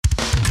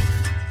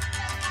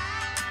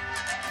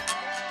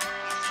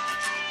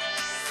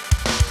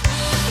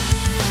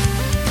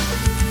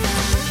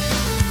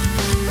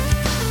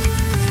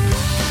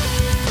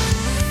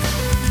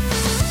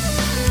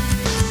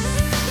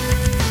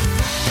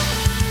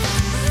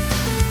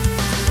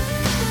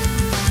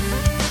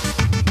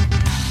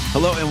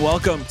Hello and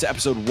welcome to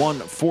episode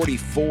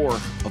 144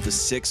 of the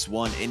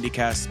 6-1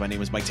 IndieCast. My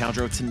name is Mike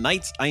Towndrow.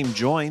 Tonight I am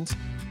joined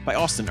by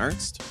Austin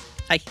Ernst.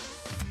 Hi.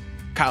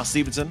 Kyle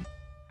Stevenson.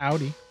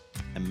 Howdy.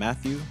 And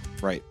Matthew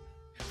Wright.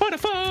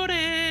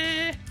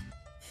 40-40.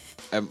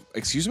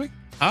 Excuse me?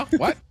 Huh?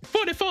 What?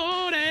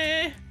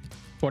 40-40.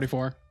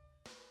 44.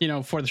 You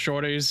know, for the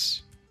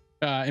shorties,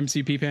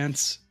 MCP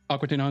pants,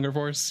 Aqua Teen Hunger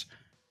Force.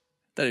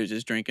 Thought he was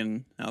just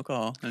drinking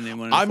alcohol. And then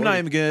I'm not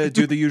even going to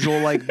do the usual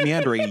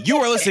meandering. You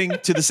are listening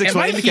to the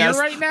 6-1 IndieCast,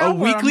 right now, a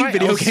weekly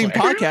video game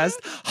elsewhere? podcast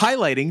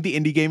highlighting the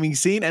indie gaming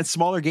scene and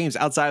smaller games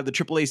outside of the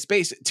AAA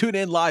space. Tune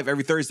in live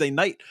every Thursday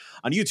night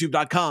on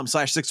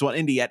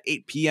youtube.com/61indie at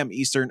 8 p.m.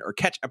 Eastern, or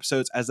catch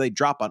episodes as they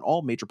drop on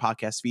all major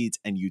podcast feeds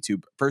and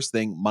YouTube first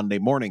thing Monday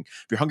morning.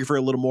 If you're hungry for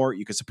a little more,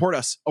 you can support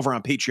us over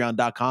on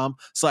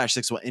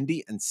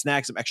patreon.com/61indie and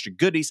snag some extra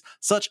goodies,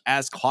 such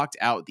as Clocked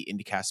Out, the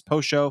IndieCast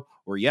post show,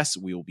 where yes,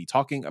 we will be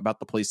talking about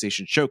the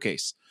PlayStation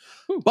Showcase.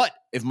 But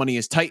if money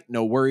is tight,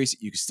 no worries.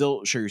 You can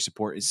still show your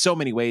support in so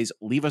many ways.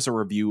 Leave us a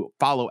review,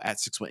 follow at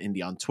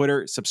 61indie on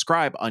Twitter,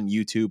 subscribe on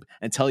YouTube,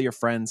 and tell your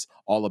friends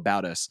all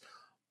about us.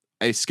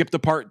 I skipped a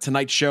part.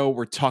 Tonight's show,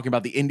 we're talking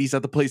about the indies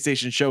at the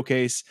PlayStation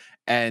Showcase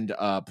and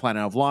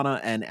Planet of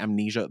Lana and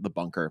Amnesia the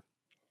Bunker.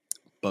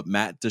 But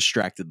Matt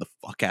distracted the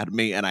fuck out of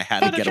me, and I had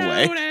to get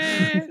away.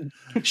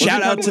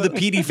 Shout out to the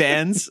PD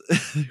fans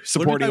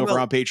supporting over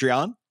on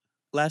Patreon.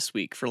 Last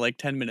week for like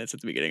 10 minutes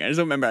at the beginning. I just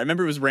don't remember. I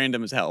remember it was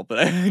random as hell, but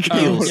I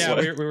Eels. Yeah,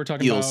 we were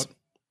talking Eels. about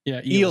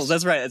eels. Eels.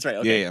 That's right.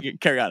 Okay, Yeah.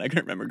 Carry on. I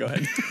couldn't remember. Go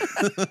ahead.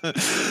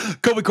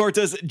 Kobe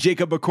Cortez,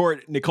 Jacob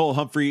McCourt, Nicole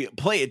Humphrey,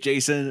 Play It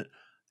Jason,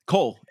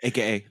 Cole,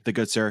 aka The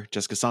Good Sir,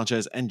 Jessica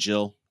Sanchez, and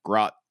Jill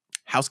Grott.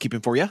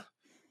 Housekeeping for you.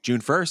 June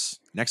 1st,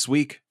 next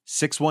week,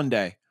 6-1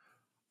 day.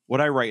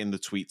 What I write in the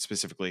tweet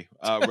specifically?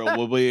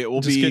 We'll be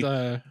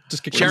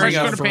sharing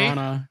a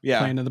Verona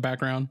playing in the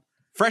background.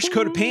 fresh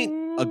coat of paint,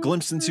 a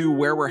glimpse into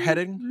where we're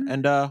heading,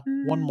 and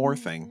one more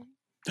thing.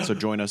 So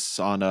join us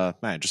on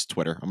just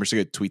Twitter. I'm just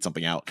gonna tweet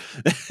something out.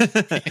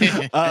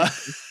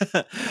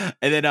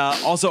 And then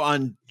also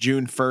on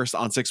June 1st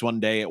on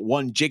 6-1 day,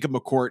 Jacob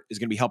McCourt is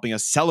gonna be helping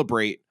us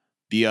celebrate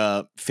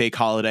the fake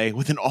holiday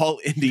with an all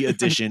indie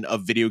edition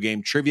of video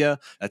game trivia.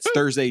 That's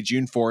Thursday,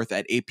 June 4th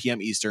at 8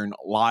 p.m. Eastern,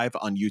 live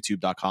on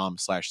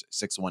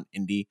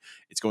youtube.com/61indie.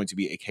 It's going to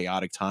be a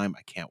chaotic time.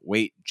 I can't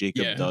wait.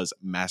 Jacob does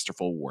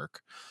masterful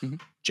work. Mm-hmm.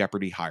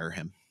 Jeopardy, hire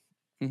him.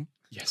 Mm-hmm.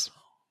 Yes.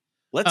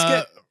 Let's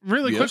get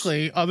really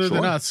quickly, other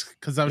than us,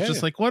 because I was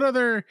just like, what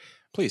other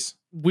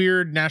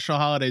weird national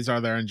holidays are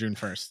there on June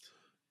 1st?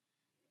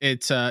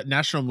 It's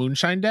National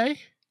Moonshine Day.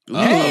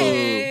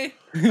 Hey!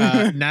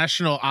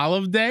 National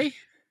Olive Day.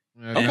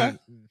 Okay. All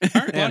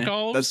right, Black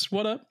Olives,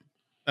 what up?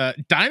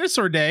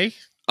 Dinosaur Day.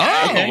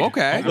 Oh,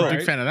 okay. I'm a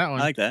big fan of that one.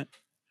 I like that.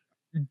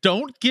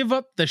 Don't Give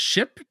Up the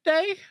Ship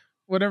Day.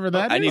 Whatever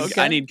that is.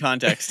 I need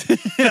context.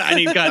 I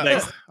need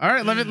context. All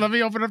right, let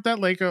me open up that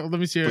link. Let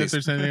me see if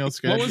there's anything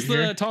else good. What was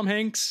here. the Tom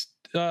Hanks?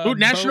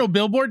 National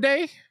Billboard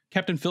Day.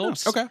 Captain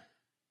Phillips. Okay.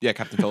 Yeah,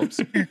 Captain Phillips.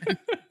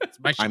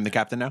 I'm the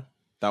captain now.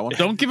 That one.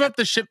 Don't Give Up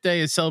the Ship Day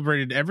is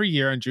celebrated every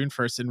year on June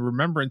 1st in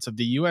remembrance of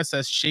the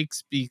USS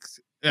Chesapeake's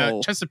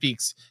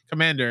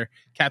commander,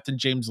 Captain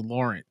James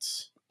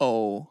Lawrence.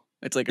 Oh,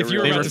 it's like if you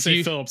were about to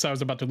say Phillips, I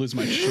was about to lose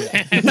my shit.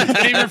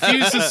 They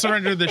refused to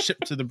surrender the ship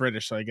to the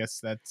British, so I guess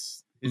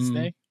that's his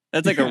day.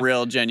 That's like a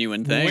real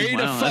genuine thing. Way to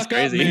that's fuck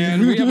crazy. up,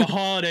 man. We have a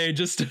holiday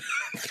just to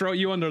throw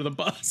you under the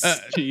bus.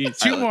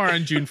 Two more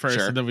on June 1st,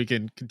 Sure. and then we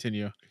can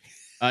continue.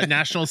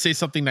 National Say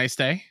Something Nice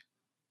Day.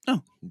 Oh,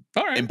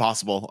 all right.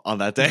 Impossible on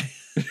that day.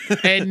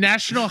 And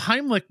National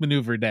Heimlich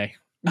Maneuver Day.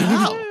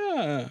 Wow.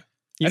 Yeah.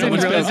 I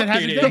didn't realize it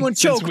had a day. Someone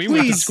Since choke, we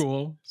went to please.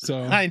 school.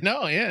 So I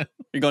know, yeah.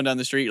 You're going down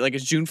the street like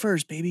it's June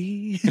 1st,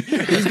 baby.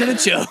 Who's gonna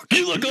choke?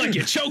 you look like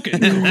you're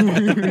choking.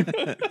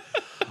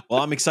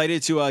 Well, I'm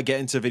excited to get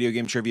into video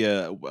game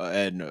trivia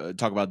and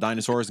talk about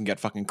dinosaurs and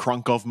get fucking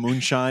crunk off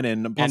moonshine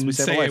and possibly and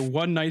save a say life.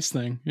 one nice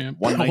thing. Yeah.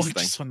 One nice thing.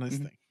 Just one nice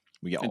thing.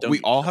 We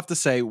all have to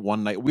say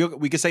one night.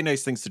 We can say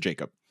nice things to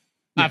Jacob.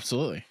 Yeah.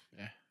 Absolutely.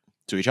 Yeah.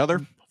 To each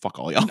other. Fuck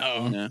all y'all.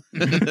 No.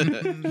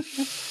 Yeah.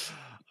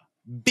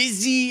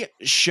 Busy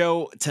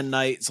show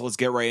tonight, so let's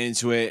get right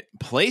into it.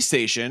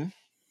 PlayStation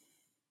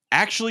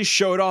actually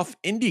showed off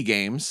indie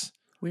games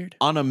Weird.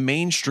 on a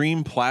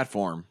mainstream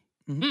platform.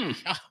 Mm.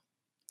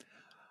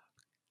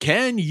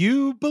 Can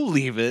you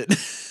believe it?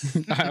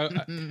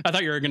 I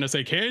thought you were gonna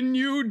say, "Can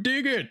you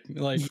dig it?"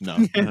 Like,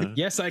 No.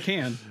 yes, I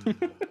can.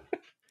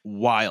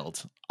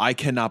 Wild. I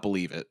cannot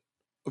believe it.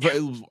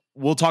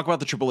 We'll talk about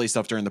the AAA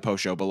stuff during the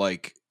post show, but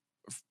like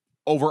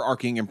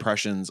overarching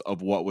impressions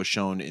of what was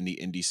shown in the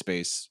indie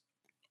space.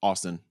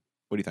 Austin,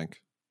 what do you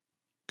think?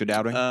 Good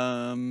outing?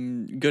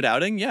 Good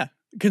outing, yeah.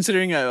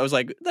 Considering I was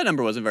like, that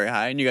number wasn't very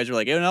high, and you guys were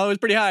like, oh, no, it was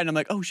pretty high, and I'm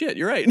like, oh shit,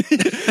 you're right.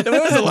 There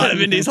was a lot of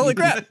indies. Holy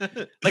crap!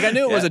 Like I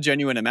knew it was a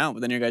genuine amount,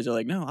 but then you guys are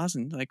like, no,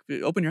 Austin, like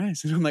open your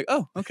eyes, and I'm like,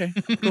 oh, okay,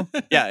 cool.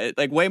 Yeah,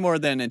 like way more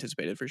than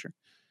anticipated for sure.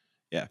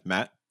 Yeah,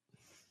 Matt.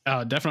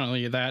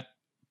 Definitely that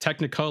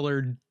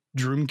Technicolor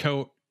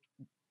Dreamcoat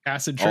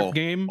acid trip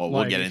game. Oh,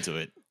 we'll get into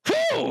it.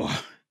 Whew,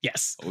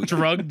 Yes.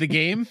 Drug the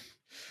game.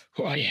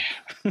 Oh yeah.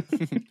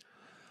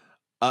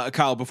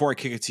 Kyle, before I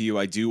kick it to you,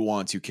 I do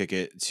want to kick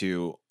it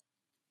to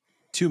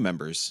 2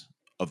 members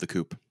of the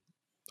Coop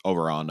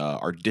over on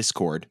our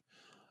Discord.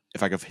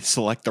 If I could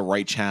select the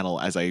right channel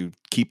as I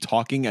keep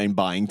talking and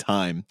buying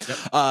time.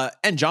 Yep.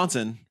 And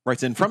Johnson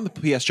writes in from the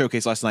PS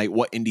Showcase last night,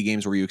 what indie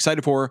games were you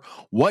excited for?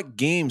 What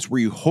games were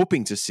you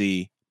hoping to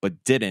see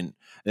but didn't?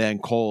 And then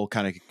Cole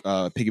kind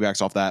of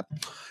piggybacks off that.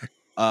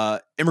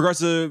 In regards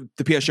to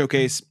the PS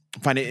Showcase, I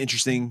find it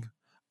interesting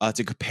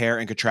to compare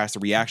and contrast the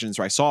reactions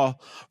I saw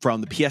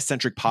from the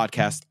PS-centric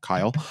podcast,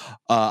 Kyle,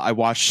 I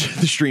watched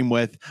the stream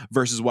with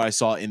versus what I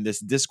saw in this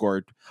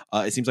Discord.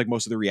 It seems like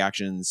most of the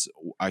reactions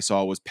I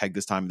saw was pegged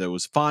this time that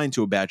was fine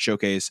to a bad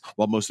showcase,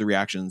 while most of the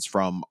reactions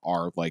from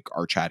our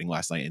chatting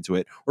last night into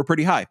it were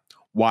pretty high.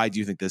 Why do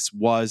you think this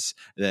was?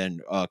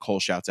 Then Cole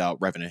shouts out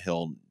Revenant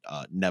Hill,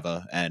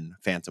 Neva, and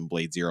Phantom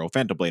Blade Zero.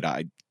 Phantom Blade,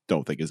 I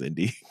don't think is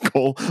indie,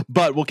 Cole,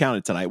 but we'll count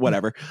it tonight.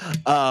 Whatever.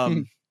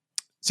 So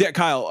yeah,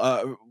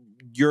 Kyle,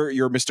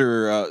 you're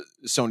Mr.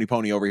 Sony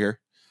Pony over here.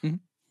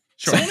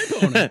 Sure. Sony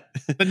Pony.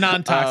 The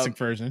non-toxic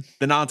version.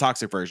 The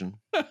non-toxic version.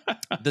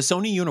 The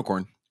Sony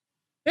Unicorn.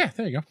 Yeah,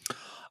 there you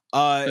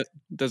go. It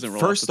doesn't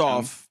roll first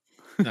off.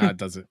 No, it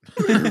doesn't.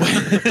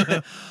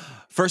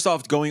 First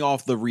off, going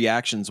off the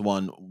reactions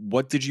one,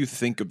 what did you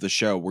think of the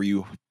show? Were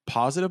you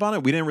positive on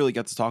it? We didn't really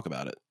get to talk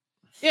about it.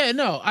 Yeah,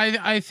 no,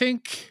 I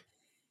think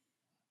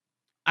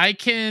I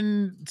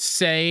can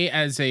say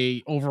as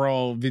a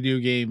overall video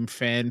game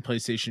fan,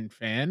 PlayStation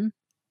fan,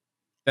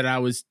 that I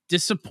was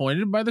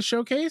disappointed by the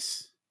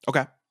showcase.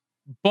 Okay.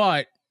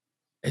 But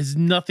it has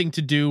nothing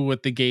to do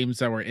with the games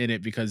that were in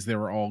it because they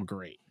were all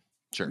great.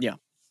 Sure. Yeah.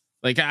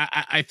 Like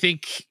I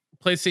think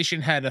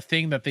PlayStation had a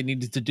thing that they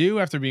needed to do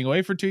after being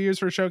away for 2 years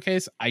for a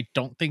showcase. I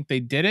don't think they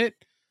did it,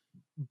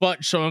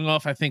 but showing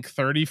off, I think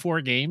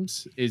 34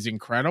 games is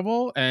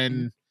incredible.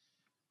 And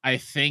I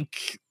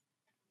think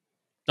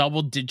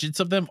double digits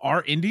of them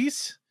are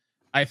indies,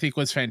 I think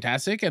was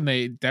fantastic. And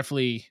they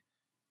definitely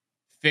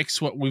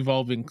fix what we've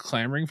all been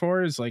clamoring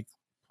for, is like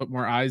put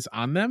more eyes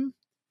on them.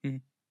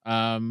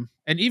 And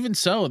even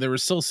so, there were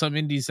still some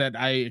indies that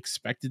I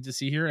expected to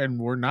see here and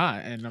were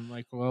not. And I'm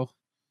like, well,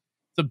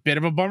 it's a bit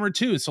of a bummer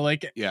too. So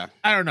like, yeah,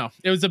 I don't know.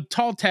 It was a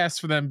tall task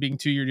for them being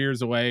 2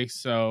 years away.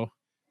 So,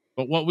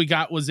 but what we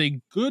got was a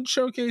good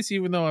showcase,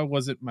 even though it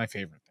wasn't my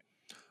favorite thing.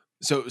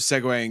 So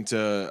segueing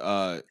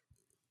to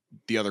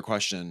the other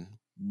question,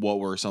 what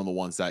were some of the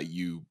ones that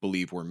you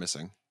believe were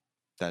missing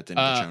that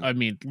didn't get shown? I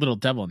mean, Little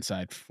Devil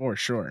Inside for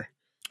sure.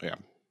 Yeah.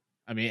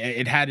 I mean,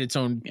 it had its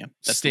own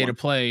state of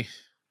play.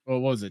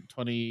 What was it?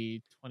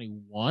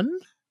 2021?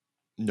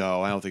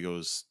 No, I don't think it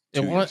was.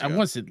 It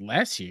wasn't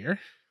last year.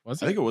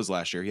 Was it? I think it was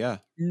last year. Yeah.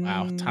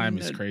 Wow, time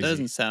is crazy. That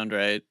doesn't sound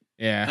right.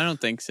 Yeah, I don't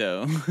think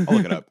so. I'll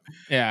look it up.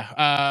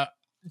 Yeah.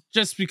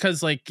 Just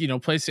because, like, you know,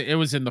 PlayStation, it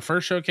was in the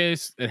first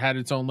showcase. It had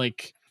its own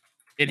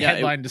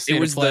headlined the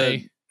state of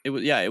play. It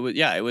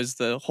was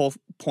the whole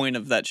point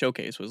of that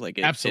showcase was like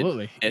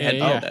absolutely. It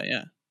had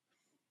that.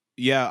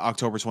 Yeah,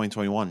 October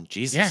 2021.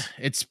 Jesus. Yeah,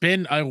 it's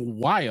been a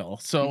while,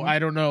 so I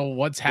don't know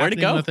what's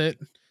happening with it.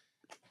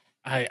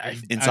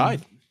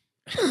 Inside.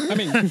 I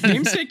mean,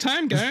 games take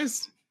time,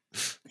 guys.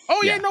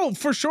 Oh yeah, no,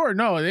 for sure,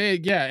 no,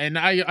 and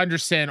I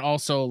understand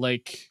also,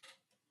 like,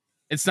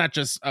 it's not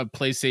just a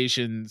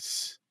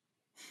PlayStation's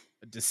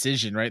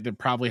decision, right? They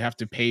probably have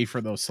to pay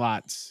for those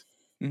slots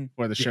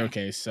for the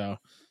showcase, so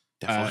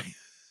definitely.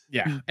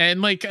 Yeah,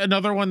 and like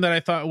another one that I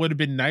thought would have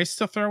been nice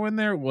to throw in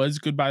there was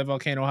Goodbye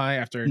Volcano High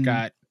after it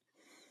got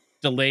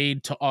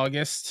delayed to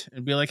August,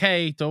 and be like,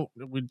 hey,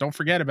 don't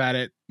forget about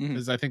it,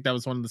 because I think that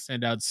was one of the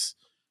standouts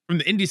from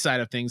the indie side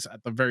of things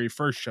at the very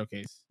first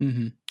showcase.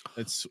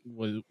 That's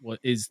what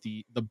is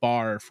the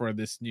bar for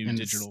this new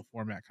digital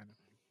format kind of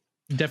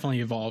thing. Definitely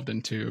evolved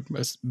into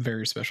a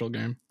very special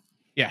game.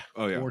 Yeah.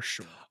 Oh yeah, for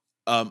sure.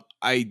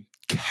 I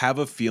have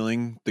a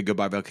feeling the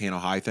Goodbye Volcano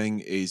High thing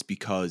is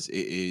because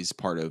it is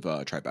part of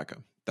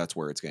Tribeca. That's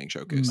where it's getting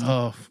showcased.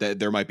 Oh,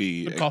 there might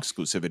be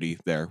exclusivity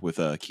there with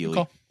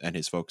Keeley and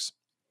his folks.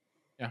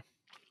 Yeah,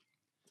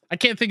 I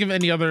can't think of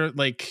any other,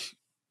 like,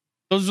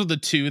 those are the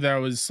two that I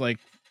was like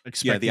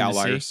expecting. The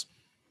outliers. To see.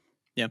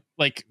 Yeah,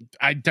 like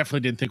I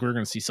definitely didn't think we were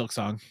going to see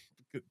Silksong.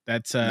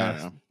 That's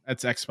No.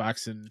 That's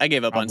Xbox, and I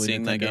gave up on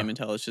seeing Nintendo. That game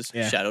until it's just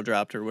shadow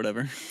dropped or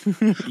whatever.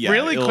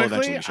 Really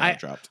quickly,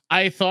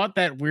 I thought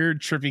that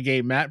weird trippy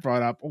game Matt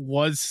brought up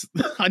was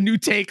a new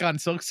take on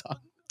Silksong.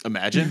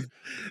 Imagine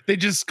they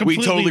just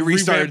completely totally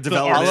restarted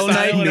development. Hollow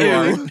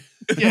Knight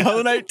 2.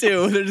 Hollow Knight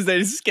 2. They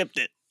just skipped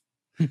it.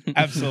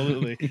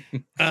 Absolutely.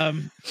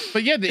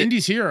 But yeah, the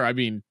indies here, I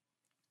mean,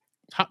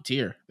 top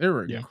tier. They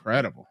were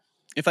incredible.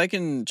 If I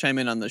can chime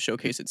in on the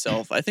showcase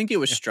itself, I think it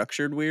was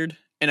structured weird.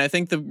 And I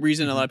think the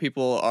reason a lot of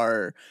people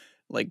are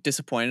like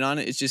disappointed on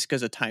it is just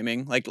because of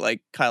timing.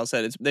 Like Kyle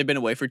said, they've been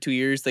away for 2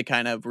 years. They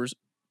kind of were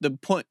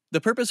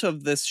the purpose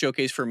of this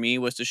showcase for me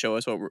was to show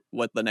us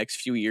what the next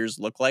few years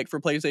look like for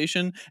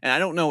PlayStation, and I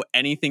don't know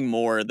anything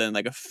more than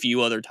like a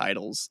few other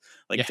titles.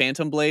 Like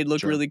Phantom Blade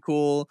looked really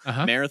cool.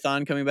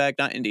 Marathon coming back,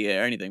 not India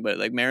or anything, but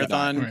like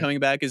Marathon coming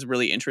back is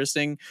really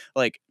interesting.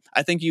 Like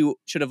I think you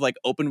should have like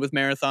opened with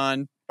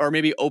Marathon, or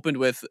maybe opened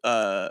with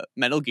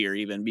Metal Gear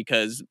even,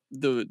 because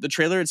the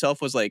trailer itself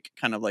was like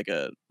kind of like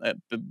a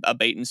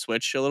bait and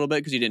switch a little bit,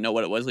 because you didn't know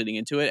what it was leading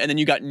into it, and then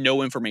you got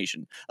no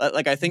information.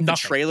 Like I think the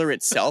trailer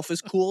itself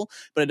is cool,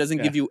 but it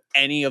doesn't give you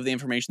any of the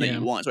information that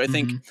you want. So I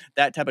think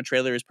that type of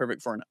trailer is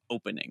perfect for an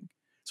opening.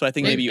 So I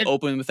think maybe you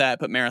open with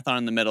that, put Marathon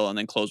in the middle, and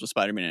then close with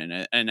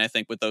Spider-Man. And I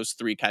think with those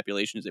 3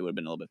 capulations, it would have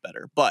been a little bit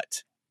better.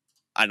 But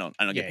I don't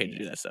get paid to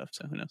do that stuff,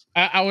 so who knows?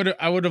 I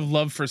would have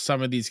loved for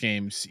some of these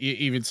games,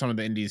 even some of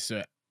the indies,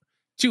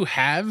 to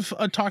have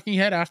a talking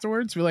head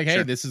afterwards. Be like,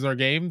 hey, this is our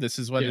game, this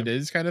is what it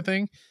is, kind of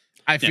thing.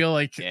 I feel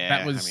like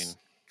that was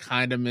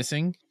kind of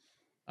missing.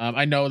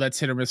 I know that's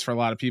hit or miss for a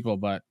lot of people,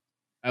 but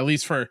at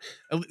least for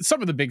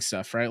some of the big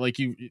stuff, right? Like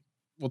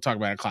we'll talk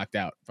about it clocked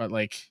out, but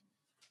like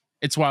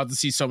it's wild to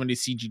see so many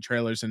CG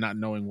trailers and not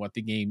knowing what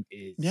the game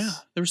is. Yeah,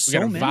 there's we so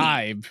got a many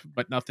vibe,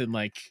 but nothing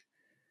like,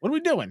 what are we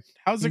doing?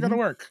 How's it going to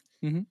work?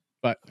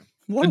 But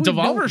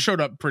Devolver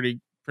showed up pretty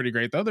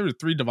great though. There were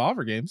 3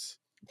 Devolver games.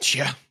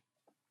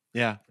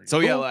 Yeah. So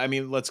cool. I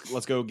mean, let's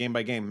go game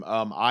by game.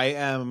 I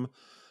am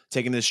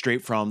taking this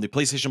straight from the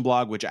PlayStation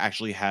blog, which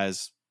actually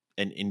has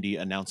an indie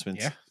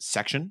announcements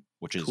section,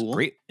 which is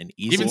great and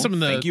easy. Even some of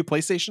the thank you,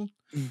 PlayStation.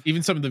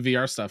 Even some of the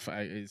VR stuff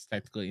is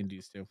technically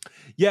indies too.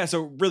 Yeah.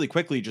 So really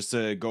quickly, just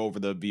to go over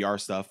the VR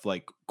stuff,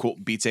 like cool,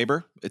 Beat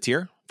Saber, it's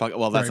here.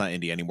 Well, that's not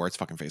indie anymore. It's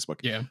fucking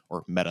Facebook.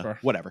 Or Meta,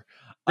 whatever.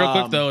 Real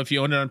quick though, if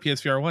you own it on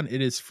PSVR 1,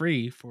 it is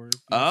free for.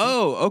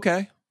 Oh,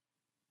 okay.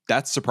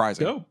 That's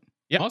surprising. Oh,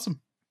 yeah,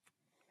 awesome.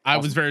 I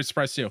was very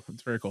surprised too.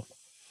 It's very cool.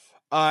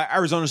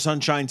 Arizona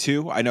Sunshine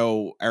 2. I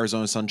know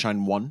Arizona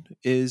Sunshine 1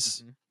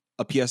 is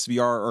a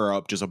PSVR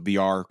or just a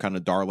VR kind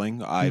of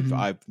darling.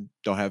 I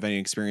don't have any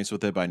experience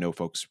with it, but I know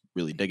folks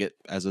really dig it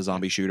as a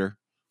zombie shooter.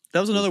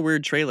 That was another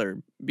weird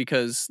trailer,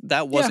 because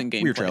that wasn't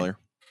gameplay. Weird trailer.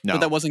 No.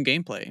 But that wasn't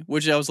gameplay,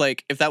 which I was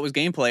like, if that was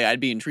gameplay,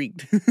 I'd be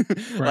intrigued.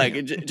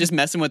 Like just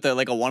messing with a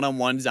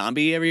one-on-one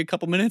zombie every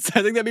couple minutes.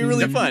 I think that'd be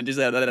really fun. Just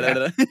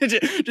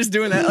just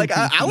doing that. Like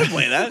I would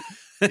play that.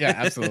 Yeah,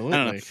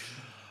 absolutely.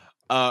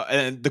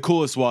 And the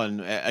coolest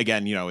one,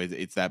 again, you know,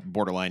 it's that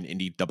borderline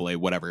indie AA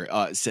whatever.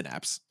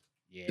 Synapse.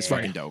 Yeah. It's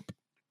fucking dope.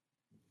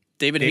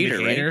 David Hayter,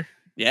 right?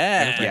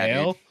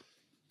 Yeah.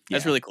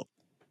 That's really cool.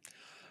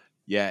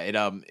 Yeah,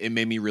 it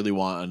made me really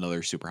want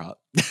another Super Hot.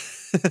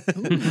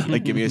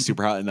 Like, give me a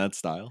Super Hot in that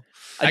style.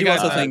 I do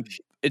also think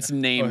it's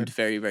named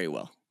very, very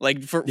well.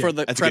 Like for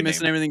the premise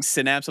and everything,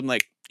 Synapse. I'm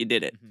like, you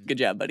did it. Good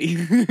job, buddy.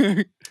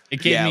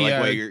 It gave me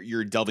like where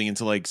you're delving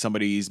into like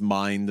somebody's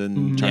mind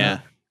and trying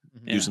to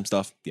do some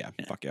stuff. Yeah,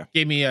 fuck yeah.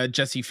 Gave me a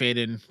Jesse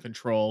Faden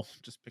control,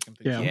 just picking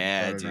things up.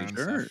 Yeah, dude.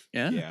 Sure.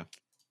 Yeah. God,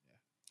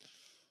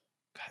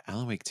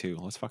 Alan Wake 2.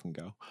 Let's fucking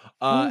go.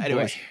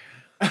 Anyways,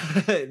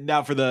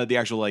 now for the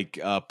actual like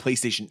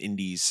PlayStation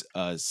Indies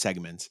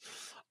segment.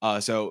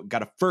 So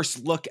got a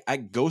first look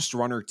at Ghost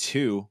Runner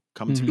 2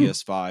 coming to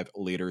PS5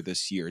 later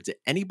this year. Did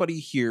anybody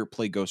here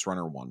play Ghost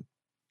Runner 1?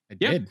 I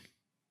did.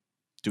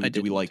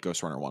 Do we like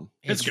Ghost Runner 1?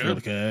 It's good.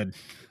 Really good.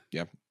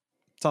 Yeah.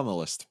 It's on the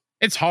list.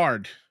 It's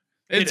hard.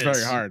 It's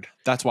very hard.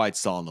 That's why it's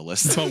still on the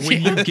list. But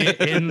when you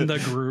get in the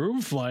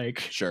groove, like,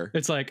 sure,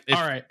 it's like,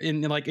 all right,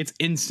 and like it's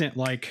instant.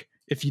 Like,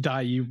 if you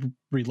die, you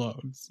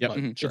reload. Yep,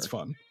 it's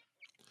fun.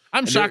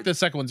 I'm shocked the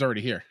second one's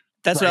already here.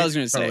 That's what I was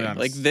going to say.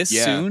 Like this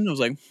soon, I was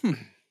like,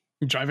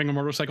 driving a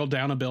motorcycle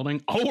down a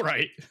building. Oh,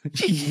 right.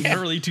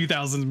 Early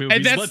 2000s movies.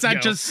 And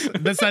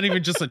that's not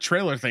even just a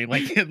trailer thing.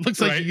 Like, it looks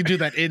like you can do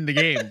that in the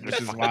game,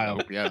 which is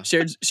wild. Yeah.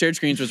 Shared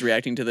Screens was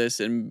reacting to this,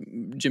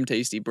 and Jim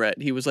Tasty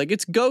Brett, he was like,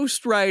 it's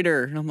Ghost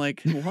Rider. And I'm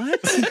like, what?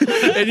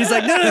 And he's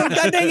like, no,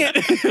 god dang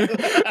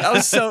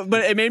it.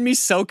 But it made me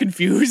so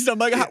confused. I'm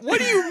like, what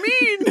do you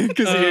mean?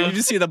 Because you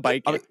just see the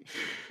bike.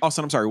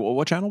 Also, I'm sorry,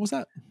 what channel was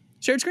that?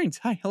 Shared Screens.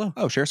 Hi, hello.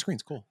 Oh, Share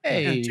Screens. Cool.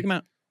 Hey. Yeah, check them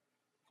out.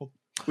 Cool.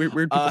 Weird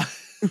people.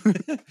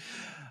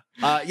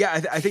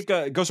 I think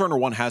Ghost Runner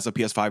 1 has a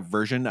PS5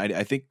 version.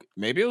 I think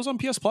maybe it was on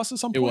PS Plus at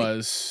some point. It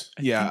was.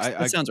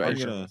 That sounds right.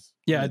 It does.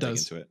 Yeah,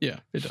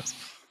 it does.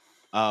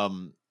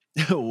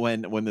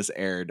 When this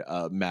aired,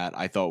 Matt,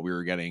 I thought we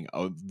were getting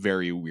a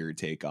very weird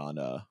take on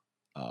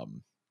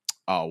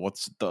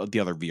what's the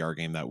other VR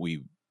game that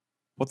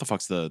what the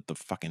fuck's the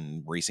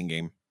fucking racing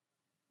game?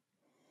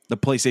 The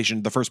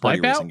PlayStation, the first party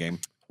racing game.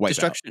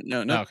 Destruction.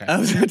 No. Okay.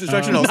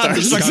 Destruction All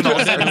Stars.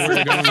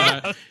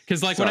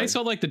 Because like when I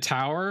saw like the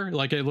tower,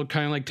 like it looked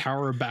kind of like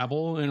Tower of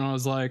Babel, and I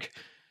was like,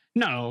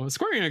 no,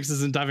 Square Enix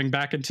isn't diving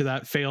back into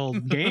that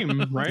failed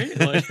game, right?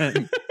 Like,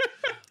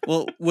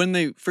 well, when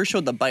they first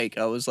showed the bike,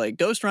 I was like,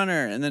 Ghost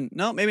Runner, and then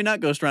no, maybe not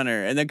Ghost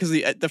Runner, and then because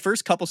the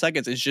first couple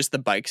seconds is just the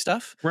bike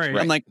stuff. Right.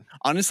 I'm like,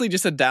 honestly,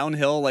 just a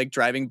downhill like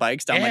driving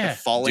bikes down like a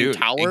falling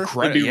tower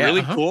would be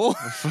really cool.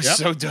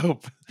 So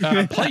dope.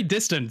 Play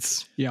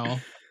Distance,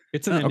 y'all.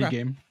 It's an indie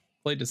game.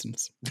 Play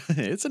distance.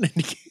 It's an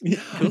indie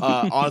game.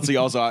 Honestly,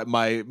 also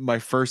my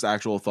first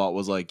actual thought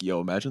was like,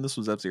 yo, imagine this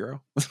was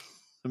F-Zero.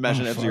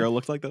 Imagine F-Zero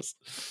looked like this.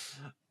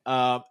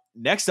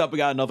 Next up, we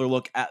got another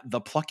look at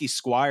the Plucky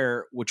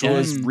Squire, which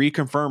was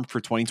reconfirmed for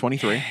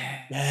 2023.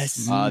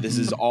 Yes. This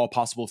is all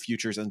possible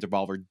futures in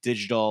Devolver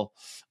Digital,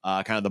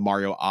 kind of the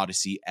Mario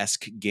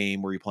Odyssey-esque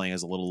game where you're playing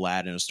as a little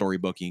lad in a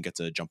storybook and you get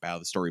to jump out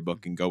of the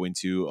storybook and go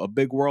into a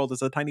big world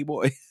as a tiny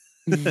boy.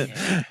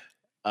 It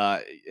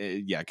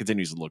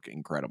continues to look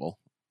incredible.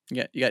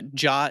 Yeah, you got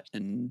Jot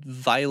and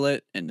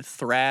Violet and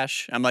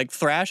Thrash. I'm like,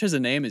 Thrash as a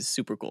name is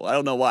super cool. I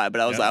don't know why, but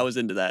I was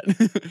into that.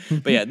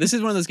 But yeah, this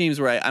is one of those games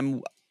where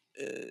I'm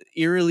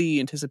eerily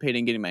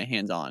anticipating getting my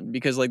hands on,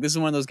 because like this is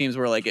one of those games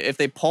where like if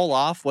they pull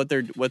off what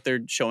they're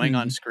showing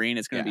on screen,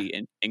 it's going to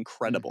be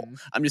incredible.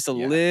 I'm just a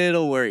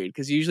little worried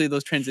because usually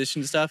those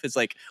transition stuff is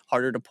like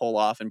harder to pull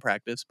off in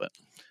practice. But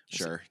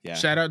sure, yeah.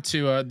 Shout out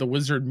to the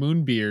wizard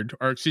Moonbeard,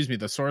 or excuse me,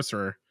 the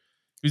sorcerer,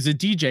 who's a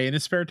DJ in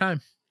his spare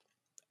time.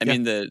 I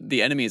mean,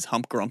 the enemy is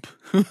Hump Grump.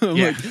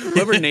 Like,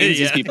 whoever names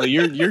these people,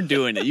 you're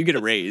doing it. You get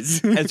a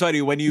raise. And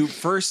so, when you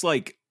first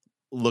like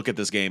look at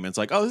this game, it's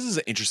like, oh, this is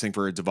interesting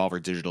for a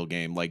Devolver Digital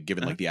game, like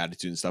given like the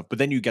attitude and stuff. But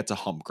then you get to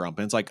Hump Grump,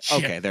 and it's like,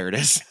 okay, there it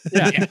is.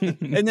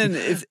 And then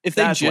if they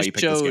That's why you just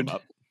picked this game showed,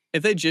 up.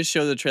 if they just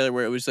showed the trailer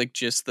where it was like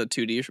just the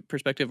 2D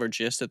perspective or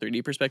just a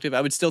 3D perspective,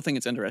 I would still think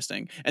it's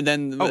interesting. And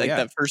then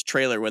that first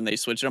trailer when they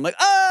switched it, I'm like,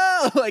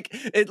 oh, like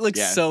it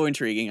looks so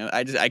intriguing.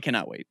 I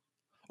cannot wait.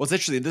 Well,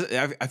 it's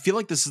interesting. I feel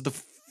like this is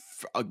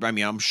I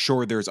mean, I'm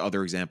sure there's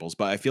other examples,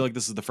 but I feel like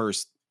this is the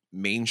first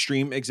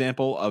mainstream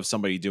example of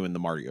somebody doing the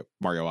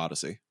Mario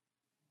Odyssey.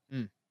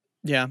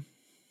 Yeah.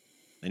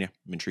 And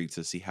I'm intrigued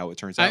to see how it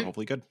turns out.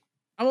 Hopefully good.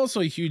 I'm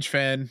also a huge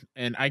fan,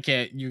 and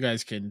you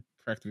guys can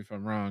correct me if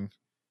I'm wrong.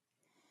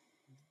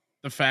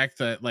 The fact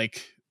that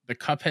like the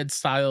Cuphead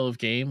style of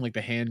game, like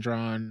the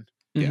hand-drawn,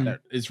 that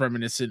is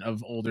reminiscent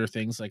of older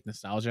things like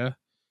nostalgia.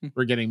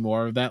 We're getting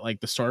more of that, like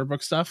the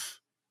storybook stuff.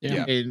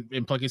 Yeah.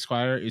 In Plucky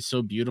Squire is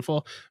so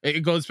beautiful.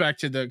 It goes back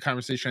to the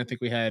conversation I think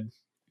we had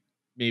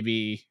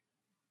maybe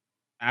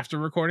after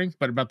recording,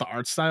 but about the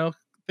art style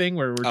thing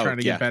where we're trying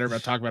to get better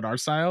about talking about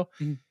art style.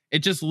 It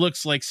just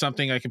looks like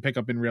something I can pick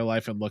up in real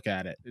life and look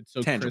at it. It's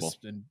so tangible.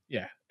 crisp and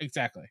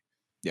exactly.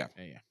 Yeah.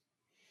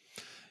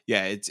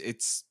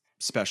 It's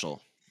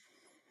special,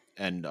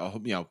 and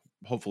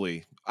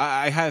hopefully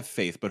I have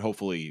faith, but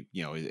hopefully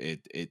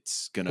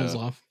it's gonna pulls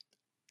off.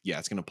 Yeah,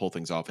 it's gonna pull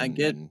things off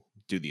and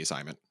do the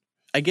assignment.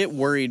 I get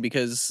worried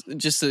because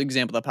just the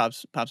example that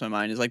pops in my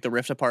mind is like the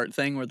rift apart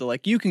thing where they're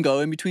like, you can go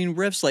in between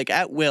rifts like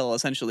at will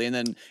essentially, and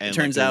then it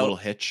turns out a little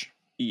hitch.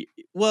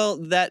 Well,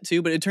 that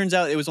too, but it turns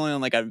out it was only on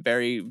like a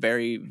very,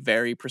 very,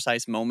 very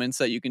precise moments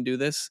that you can do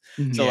this.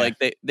 So like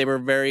they were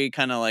very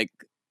kind of like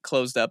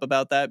closed up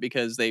about that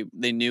because they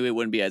knew it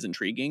wouldn't be as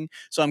intriguing.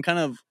 So I'm kind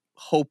of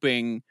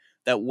hoping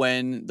that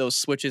when those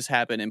switches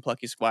happen in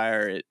Plucky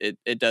Squire,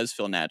 it does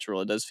feel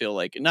natural. It does feel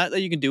like not that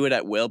you can do it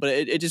at will, but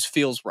it just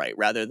feels right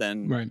rather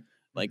than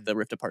like the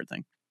rift apart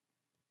thing.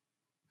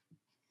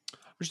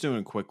 I'm just doing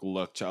a quick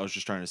look. I was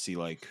just trying to see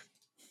like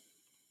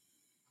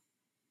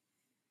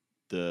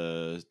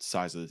the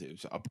size of the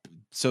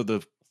so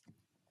the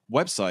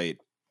website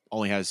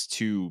only has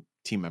 2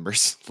 team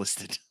members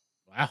listed.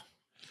 Wow.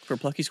 For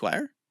Plucky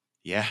Squire?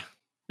 Yeah.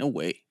 No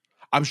way.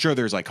 I'm sure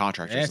there's like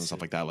contractors and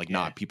stuff like that, like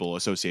not people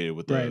associated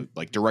with the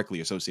like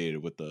directly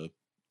associated with the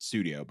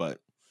studio, but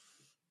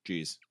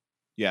geez.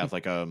 Yeah, it's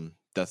like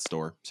Death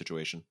Store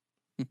situation.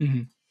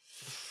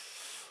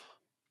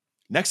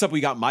 Next up,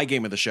 we got my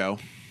game of the show,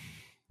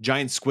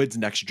 Giant Squid's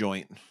next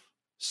joint,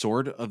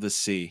 Sword of the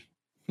Sea,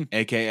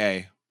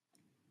 aka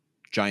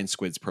Giant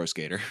Squid's Pro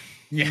Skater.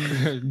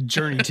 Yeah,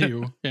 Journey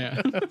 2.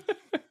 Yeah.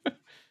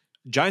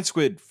 Giant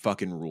Squid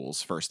fucking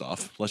rules, first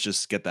off. Let's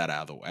just get that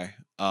out of the way.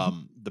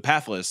 The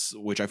Pathless,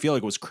 which I feel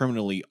like was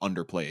criminally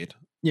underplayed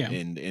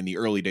in the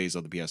early days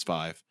of the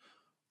PS5.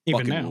 Even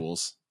fucking now.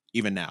 rules.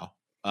 Even now.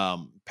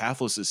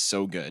 Pathless is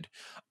so good.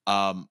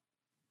 Abzu,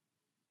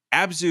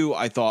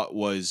 I thought,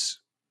 was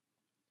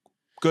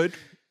good.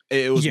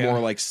 It was more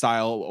like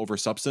style over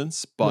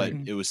substance, but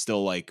it was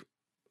still like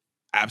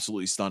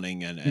absolutely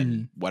stunning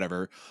and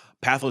whatever.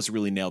 Pathless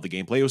really nailed the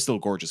gameplay. It was still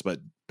gorgeous, but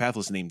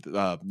Pathless nailed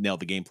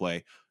the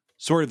gameplay.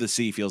 Sword of the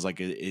Sea feels like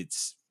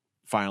it's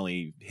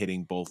finally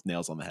hitting both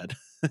nails on the head,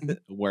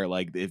 where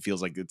like it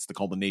feels like it's the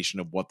culmination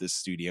of what this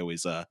studio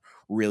is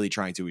really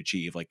trying to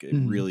achieve. Like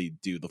really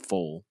do the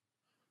full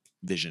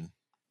vision.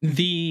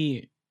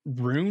 The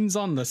runes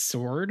on the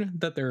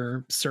sword that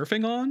they're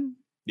surfing on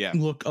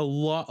look a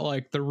lot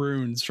like the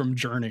runes from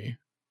Journey.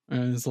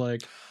 And it's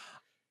like,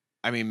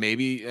 I mean,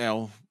 maybe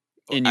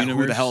in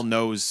who the hell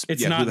knows?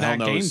 It's not that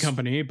game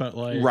company, but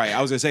like right.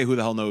 I was gonna say, who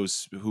the hell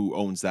knows who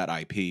owns that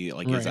IP?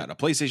 Like, is that a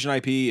PlayStation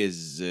IP?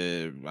 Is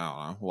I don't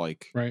know,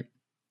 like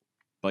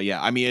But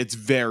yeah, I mean, it's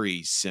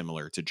very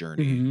similar to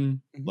Journey.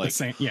 Like,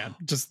 the same,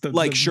 just the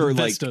like the sure,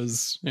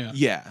 vistas,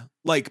 like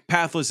like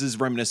Pathless is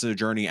reminiscent of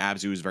Journey.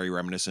 Abzu is very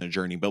reminiscent of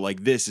Journey, but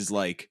like this is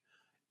like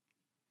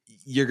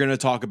you're gonna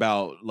talk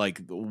about like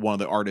one of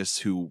the artists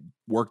who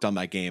worked on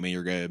that game and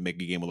you're gonna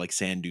make a game with like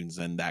sand dunes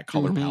and that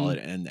color palette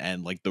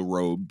and like the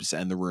robes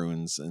and the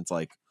runes, and it's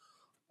like,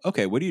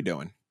 okay, what are you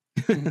doing?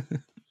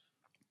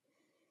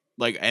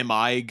 Like, am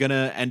I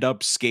gonna end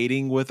up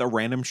skating with a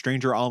random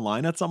stranger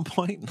online at some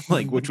point?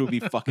 Like, which would be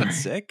fucking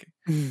sick.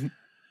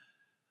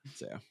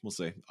 So yeah, we'll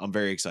see. I'm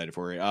very excited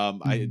for it.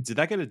 Did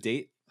that get a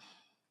date?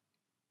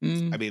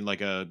 I mean,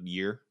 like a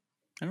year?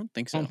 I don't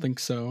think I so. don't think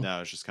so. No,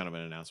 it's just kind of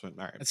an announcement.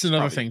 All right, That's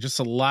another thing. Just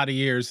a lot of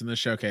years in the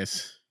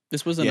showcase.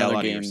 This was Yeah, a another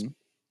lot of years. game.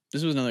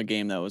 This was another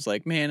game that was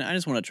like, man, I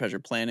just want a Treasure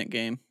Planet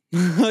game.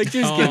 Like,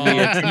 just give me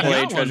a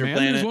AAA Treasure man.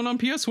 Planet. There's one on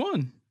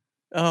PS1.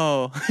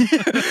 Oh.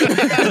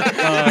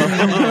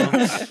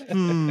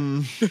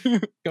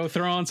 Go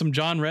throw on some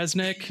John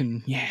Resnick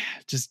and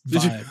just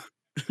vibe.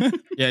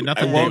 Yeah, I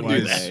nothing won't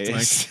do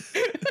date-wise.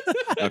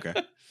 that. Okay.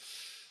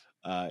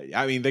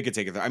 I mean, they could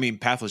take it. I mean,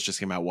 Pathless just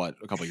came out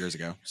a couple years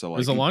ago. So It like,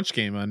 was a launch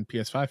game on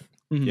PS5.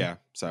 yeah.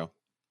 So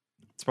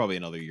it's probably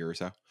another year or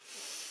so.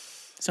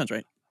 Sounds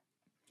right.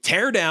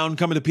 Teardown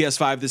coming to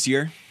PS5 this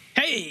year.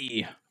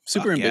 Hey,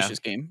 Super Fuck yeah. ambitious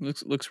game.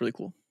 Looks really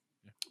cool.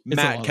 It's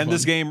a lot Matt, of can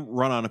this fun. game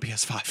run on a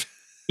PS5?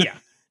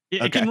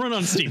 it Okay. can run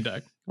on Steam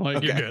Deck.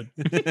 Like you're good.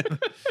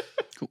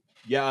 Cool.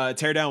 Yeah,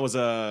 Teardown was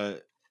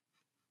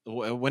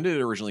when did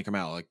it originally come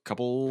out? Like a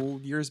couple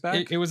years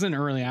back? It was in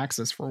early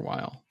access for a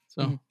while,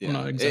 so Yeah. I'm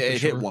not exactly it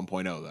sure. hit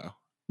 1.0 though.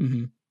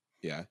 Mm-hmm.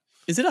 Yeah.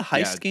 Is it a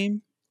heist Yeah.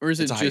 game? Or is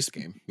It's it a just heist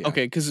game. Yeah.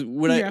 Okay, because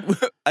when Yeah.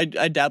 I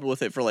dabbled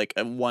with it for like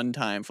one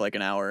time for like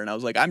an hour, and I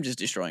was like, I'm just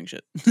destroying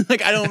shit.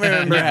 Like, I don't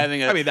remember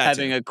having I mean, that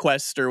having too. a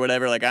quest or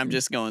whatever. Like, I'm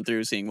just going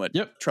through seeing what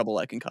Yep. trouble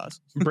I can cause.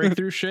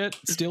 Breakthrough shit,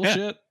 steal Yeah.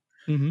 shit.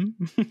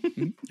 Mm-hmm.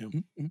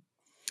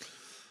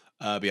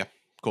 But yeah,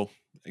 cool.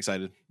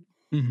 Excited.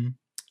 Mm-hmm.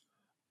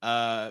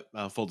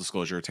 Full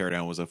disclosure,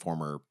 Teardown was a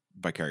former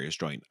Vicarious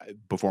joint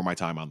before my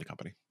time on the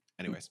company.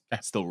 Anyways,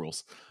 still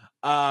rules.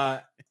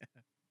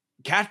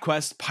 Cat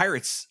Quest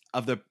Pirates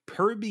of the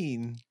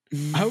Caribbean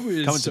I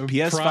was coming to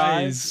PS5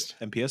 surprised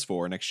and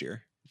PS4 next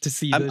year. to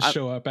see I'm- this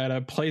show up at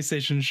a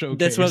PlayStation showcase.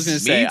 That's what I was gonna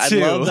say. I too.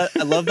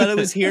 love that it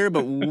was here,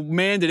 but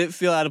man, did it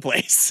feel out of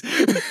place.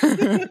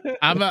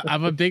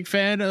 I'm a big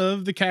fan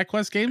of the Cat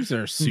Quest games.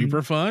 They're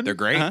super fun. They're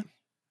great. Uh-huh.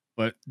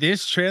 But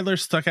this trailer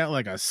stuck out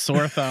like a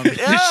sore thumb. in the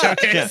Yeah.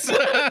 showcase.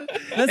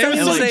 That It sounds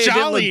was like so it didn't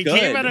jolly. look It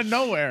came good. out of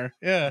nowhere.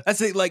 Yeah.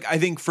 That's it. Like, I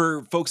think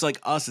for folks like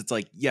us, it's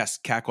like, yes,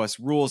 Cat Quest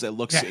rules. It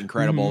looks Yeah.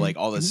 incredible. Mhm. Like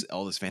all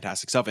this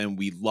fantastic stuff, and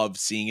we love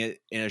seeing it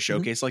in a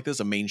showcase like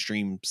this, a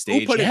mainstream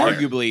stage, put it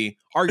here?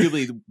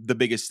 arguably the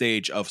biggest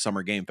stage of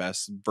Summer Game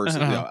Fest versus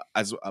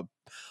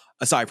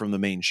aside from the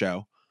main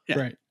show. Yeah.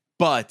 Right.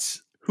 But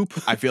Who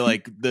put, I feel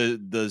like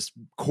the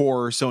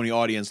core Sony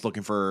audience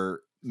looking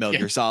for Metal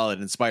Gear Solid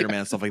and Spider-Man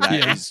and stuff like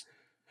that is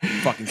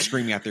Yeah. fucking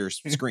screaming at their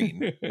screen.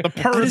 The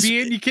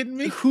Peruvian, you kidding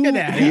me? who Get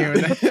out of here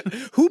with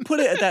that. who put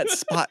it at that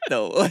spot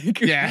though? Like,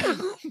 Yeah.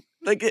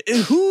 like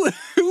who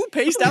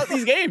paced out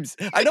these games?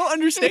 I don't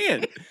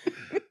understand.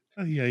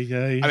 Yeah. I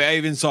mean, I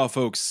even saw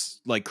folks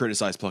like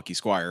criticize Plucky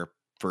Squire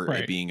for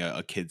Right. it being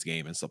a kid's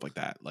game and stuff like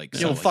that. Like, Yo,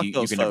 so fuck you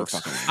those can never folks.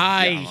 fucking win.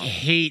 I Yeah,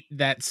 hate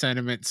that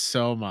sentiment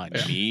so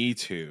much. me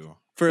too.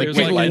 For Like, It was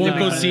people like won't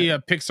when, go uh, see a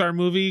Pixar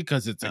movie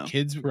because it's a No.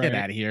 kid's. Right. Get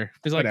out of here.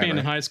 It's like being in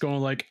Whatever. high school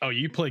and like, oh,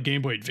 you play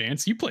Game Boy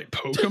Advance? You play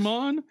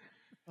Pokemon?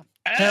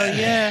 Hell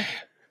yeah.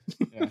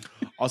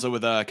 Also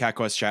with Cat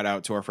Quest, shout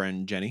out to our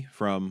friend Jenny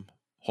from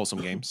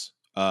Wholesome Games.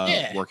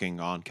 Yeah. Working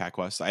on Cat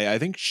Quest. I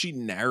think she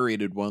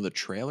narrated one of the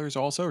trailers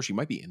also, or she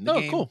might be in the Oh,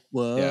 game. cool.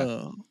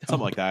 Whoa,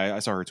 Something like that. I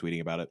saw her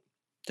tweeting about it.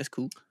 that's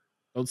cool.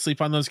 Don't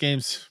sleep on those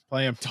games.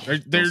 Play them. Don't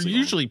They're sleep on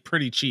usually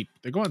pretty cheap.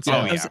 They're going Yeah.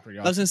 sale. Oh, yeah. Pretty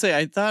I was awesome. gonna say,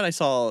 I thought I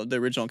saw the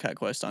original Cat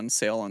Quest on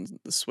sale on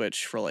the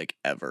Switch for like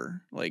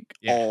ever, like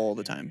Yeah. all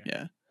the Yeah, time. yeah.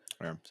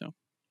 Yeah. Yeah. So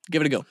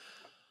give it a go.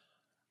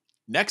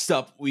 Next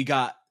up, we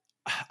got,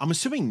 I'm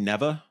assuming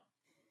Neva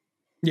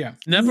Yeah.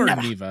 Never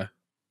Never. Neva.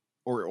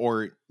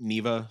 or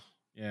Neva.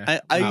 Yeah.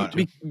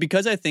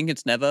 Because I think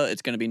it's Neva,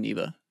 it's gonna be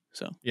Neva.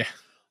 So Yeah.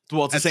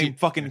 Well, it's the That's same the-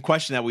 fucking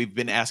question that we've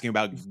been asking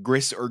about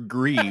Gris or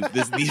Gree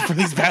for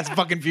these past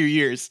fucking few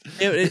years.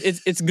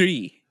 it's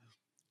Gree.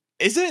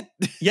 Is it?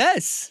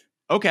 Yes,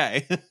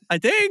 Okay. I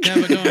think.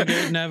 Never gonna get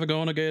it. Never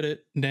gonna get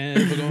it.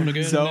 Never gonna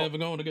get So- it. Never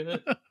gonna get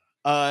it.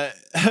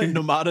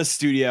 Nomada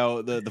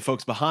Studio, the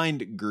folks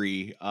behind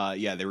Gree,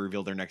 they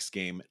revealed their next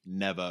game,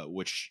 Neva,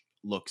 which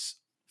looks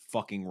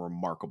fucking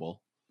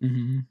remarkable.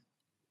 Mm-hmm.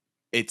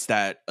 It's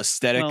that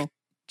aesthetic Well-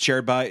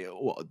 shared by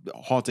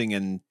haunting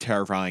and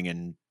terrifying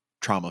and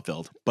trauma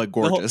filled, but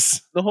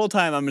gorgeous. The whole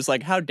time I'm just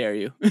like, how dare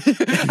you?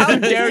 How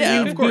dare Yeah,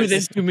 you of do course.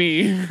 this to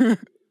me?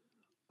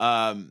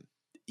 I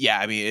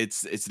mean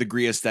it's the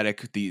Gree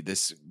aesthetic,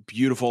 this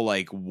beautiful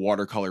like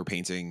watercolor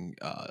painting,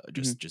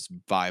 just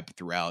vibe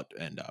throughout,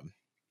 and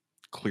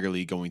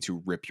clearly going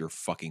to rip your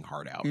fucking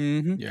heart out.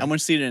 Yeah. I want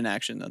to see it in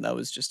action though. That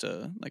was just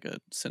a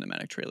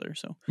cinematic trailer,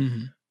 so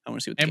Mm-hmm. I want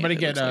to see what the Anybody gameplay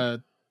get looks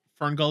like.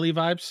 Fern Gully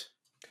vibes?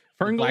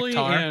 Ferngully Black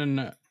Tar?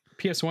 and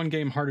PS1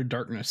 game Heart of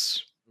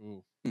Darkness.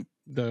 Ooh.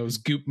 Those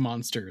goop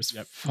monsters.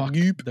 Yep. Fuck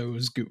Goop.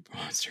 those goop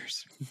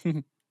monsters.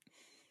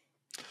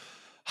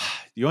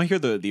 You want to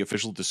hear the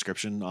official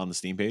description on the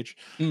Steam page?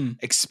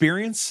 Mm.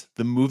 Experience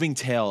the moving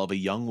tale of a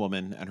young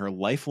woman and her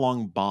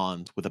lifelong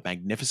bond with a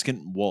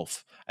magnificent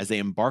wolf as they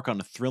embark on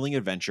a thrilling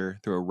adventure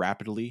through a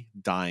rapidly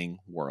dying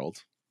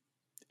world.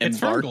 It's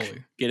Embark.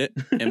 Ferngully. Get it?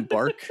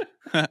 Embark.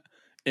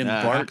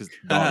 Embark. 'Cause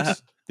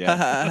dogs.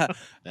 Yeah.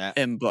 Yeah.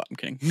 Embark. I'm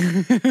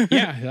kidding.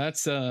 Yeah,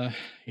 that's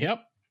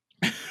yep.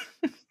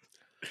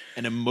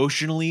 An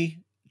emotionally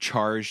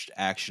charged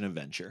action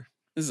adventure.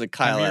 This is a Have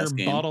Kyle your ass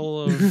game.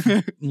 bottle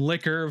of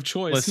liquor of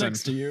choice Listen.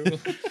 next to you.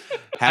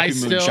 Happy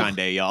still- Moonshine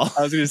Day, y'all.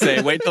 I was gonna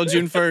say, wait till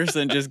June 1st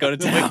and just go to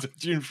town.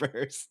 June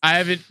 1st. I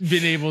haven't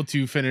been able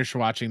to finish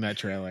watching that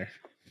trailer.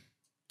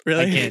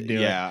 Really? I can't do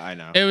it. Yeah, I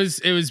know. It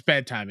was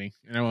bad timing,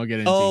 and I won't get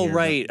into. Oh here, but,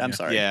 right. I'm yeah,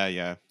 sorry.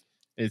 Yeah.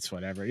 It's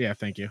whatever. Yeah,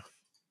 thank you.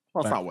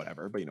 Well, it's But- not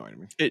whatever, but you know what I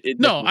mean. It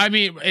No, I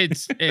mean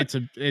it's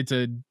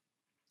a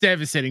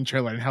devastating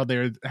trailer, and how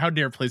dare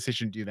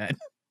PlayStation do that?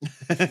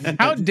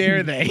 How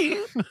dare they?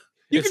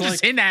 You It's can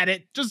just like hint at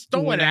it. Just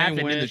don't when let it I happen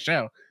in the went-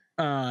 show.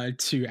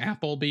 To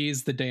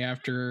Applebee's the day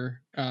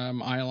after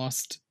I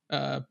lost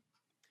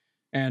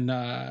and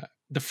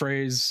the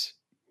phrase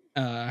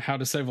how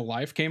to save a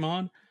life came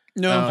on.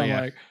 no. Oh, I'm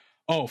yeah. like,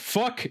 oh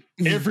fuck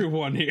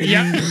everyone here.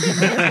 Yeah,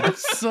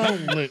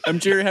 absolutely. I'm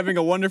sure you're having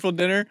a wonderful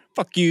dinner.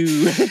 Fuck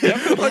you.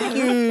 Fuck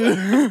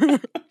you.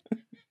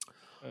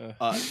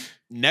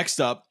 Next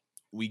up,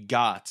 we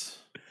got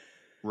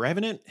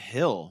Revenant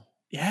Hill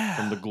Yeah.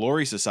 from the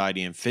Glory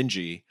Society in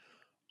Finji,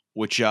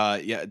 which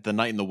the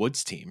Night in the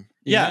Woods team.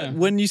 Yeah, Yeah.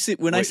 when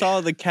I Wait.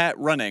 saw the cat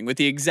running with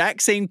the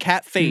exact same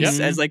cat face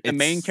Yep. as like the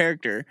main It's-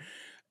 character,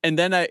 and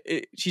then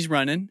she's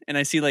running, and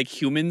I see like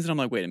humans, and I'm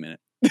like, wait a minute,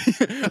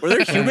 were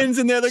there humans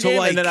in the other So, game?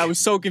 like- And then I was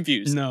so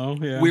confused. No,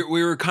 yeah. We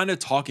were kind of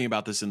talking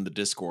about this in the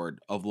Discord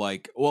of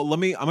like, well, I'm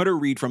going to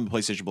read from the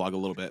PlayStation blog a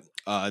little bit.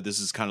 This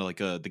is kind of like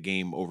the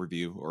game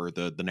overview or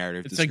the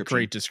narrative It's a description.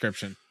 great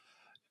description.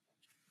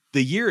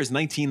 The year is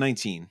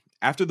 1919.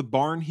 After the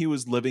barn he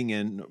was living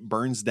in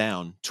burns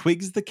down,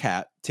 Twigs the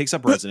cat takes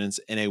up residence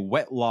in a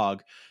wet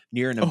log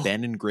near an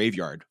abandoned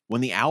graveyard.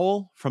 When the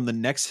owl from the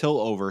next hill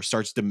over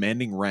starts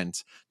demanding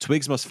rent,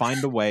 Twigs must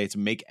find a way to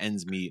make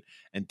ends meet,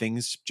 and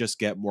things just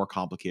get more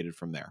complicated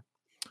from there.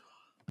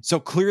 So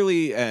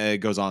clearly, it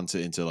goes on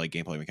into like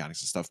gameplay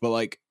mechanics and stuff, but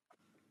like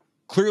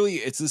clearly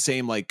it's the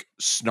same like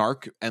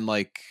snark and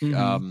like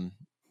Mhm.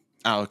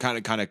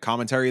 kind of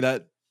commentary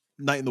that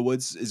Night in the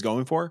Woods is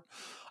going for.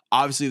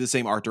 Obviously, the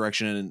same art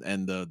direction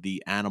and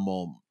the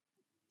animal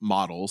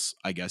models,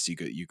 I guess you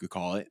could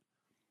call it.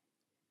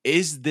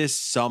 Is this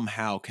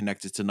somehow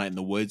connected to Night in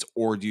the Woods,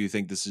 or do you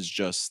think this is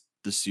just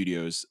the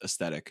studio's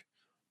aesthetic?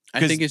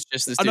 I think it's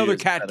just this Another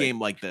cat game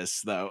like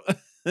this, though.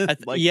 yeah,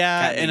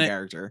 cat main and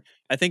character.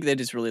 I think they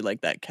just really like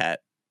that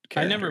cat.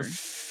 I never character.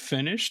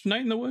 finished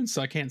Night in the Woods,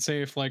 so I can't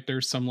say if like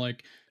there's some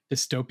like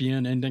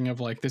dystopian ending of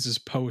like this is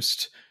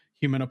post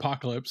human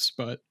apocalypse,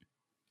 but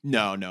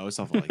No, it's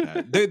nothing like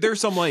that.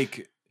 There's some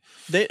like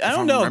I if don't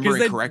I'm know remembering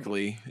because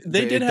correctly.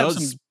 they did it have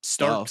does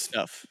some dark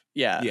stuff.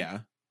 Yeah, Yeah.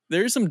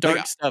 there's some dark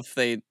Like, stuff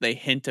they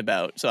hint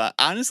about. So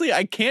honestly,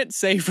 I can't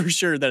say for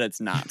sure that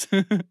it's not.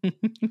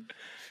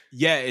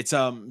 Yeah, it's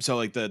so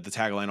like the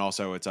tagline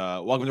also, it's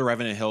welcome to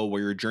Revenant Hill,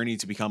 where your journey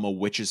to become a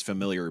witch's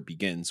familiar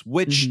begins,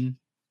 which Mhm.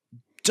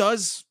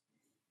 does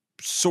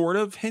sort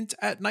of hint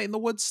at Night in the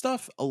Woods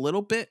stuff a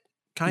little bit,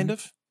 kind Mhm.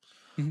 of.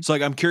 Mhm. So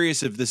like I'm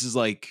curious if this is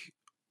like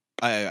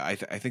I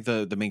think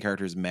the main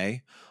character is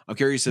May. I'm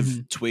curious if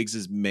Mhm. Twigs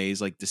is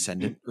May's like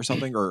descendant or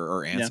something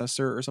or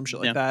ancestor or some shit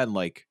like Yeah. that, and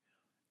like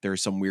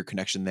there's some weird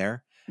connection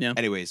there. Yeah.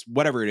 Anyways,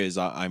 whatever it is,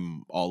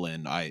 I'm all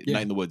in. Yeah.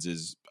 Night in the Woods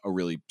is a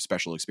really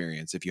special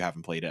experience. If you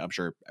haven't played it, I'm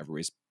sure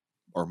everybody's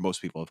or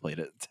most people have played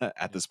it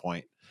at this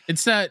point.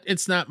 It's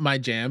not my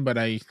jam, but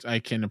I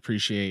can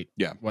appreciate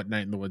what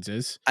Night in the Woods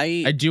is.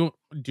 I do want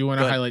to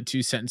ahead. highlight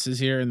two sentences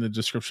here in the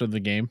description of the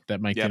game that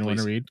Mike didn't want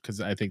to please. read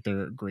because I think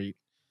they're great.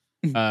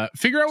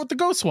 Figure out what the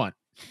ghosts want.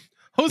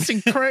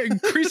 Hosting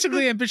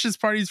increasingly ambitious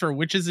parties for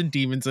witches and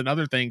demons and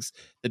other things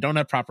that don't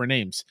have proper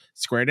names.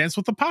 Square dance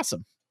with a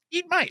possum.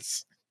 Eat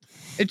mice.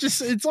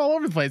 It's all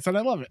over the place and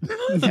I love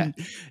it.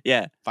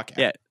 yeah. Fuck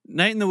Yeah,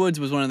 Night in the Woods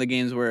was one of the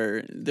games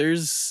where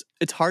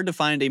it's hard to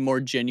find a more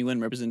genuine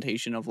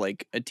representation of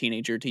like a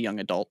teenager to young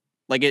adult.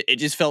 Like it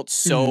just felt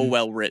so Mhm.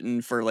 well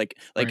written for like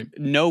Right.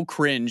 no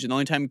cringe. And the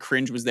only time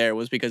cringe was there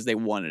was because they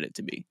wanted it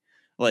to be.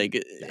 Like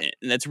and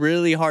that's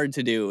really hard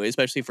to do,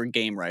 especially for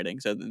game writing.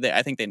 So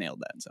I think they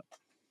nailed that. So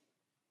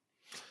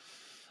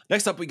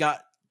Next up, we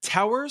got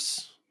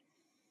Towers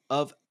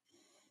of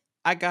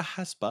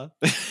Agahaspa.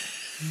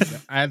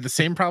 I had the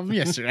same problem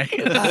yesterday.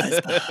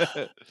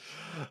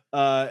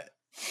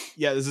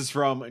 Yeah, this is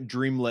from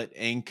Dreamlit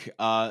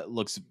Inc.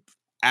 Looks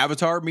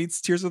Avatar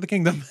meets Tears of the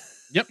Kingdom.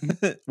 Yep.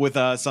 With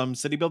some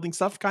city building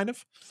stuff, kind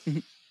of.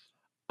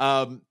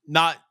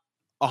 Not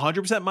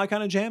 100% my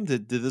kind of jam.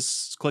 Did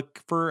this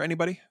click for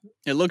anybody?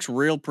 it looks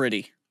real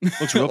pretty.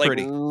 Looks real Like,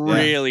 pretty.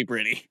 really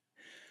pretty.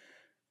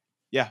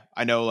 Yeah,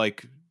 I know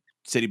like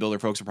city builder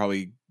folks are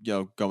probably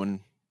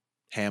going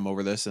ham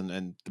over this,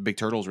 and the big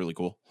turtle is really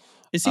cool.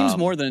 It seems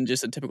more than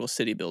just a typical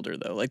city builder,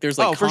 though. Like there's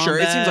like for sure.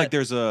 It seems combat. like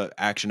there's a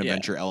action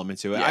adventure element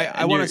to it. Yeah,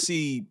 I want to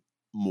see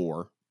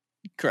more.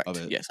 Correct. Of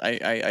it. Yes, I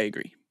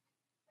agree.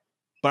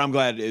 But I'm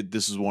glad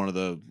this is one of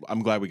the.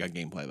 I'm glad we got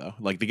gameplay though.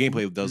 Like the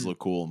gameplay does look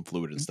cool and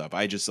fluid and stuff.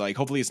 I just like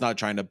hopefully it's not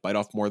trying to bite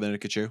off more than it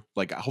could chew.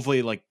 Like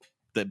hopefully like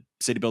the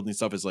city building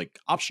stuff is like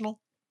optional.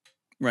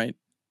 Right.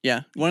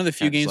 Yeah. One of the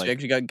few Yeah, just games we like-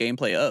 actually got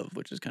gameplay of,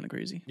 which is kind of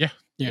crazy. Yeah.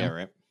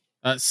 Right.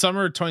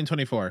 Summer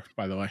 2024,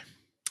 by the way.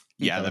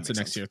 Yeah, So that's that's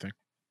a next year thing.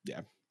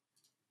 The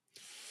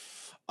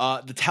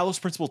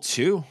Talos Principle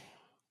 2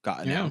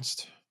 got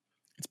announced.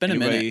 It's been a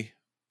minute.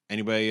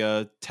 Anybody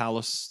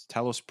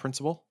Talos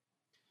Principle?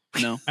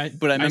 No, I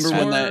remember when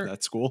swore-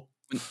 That's cool.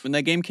 when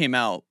that game came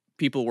out,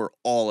 people were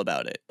all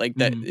about it. Like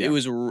that, Mhm. it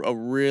was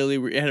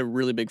it had a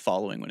really big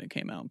following when it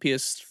came out.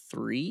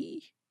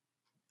 PS3,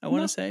 I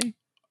want No. to say.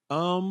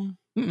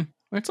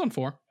 It's on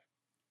 4.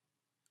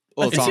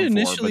 Well, it's on 4, but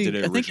initially, did it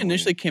I think originally-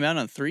 initially came out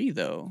on 3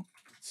 though.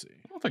 Let's see.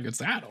 I don't think it's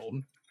that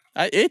old.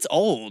 It's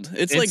old.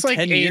 It's like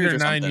 10 8 years or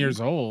 9 something. years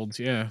old.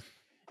 Yeah.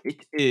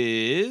 It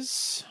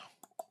is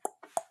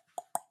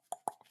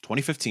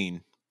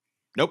 2015.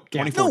 Nope,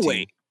 Yeah. 2014. No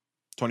way.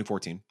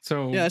 2014.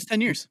 So Yeah, it's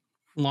 10 years.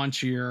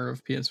 launch year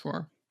of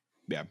PS4.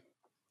 Yeah.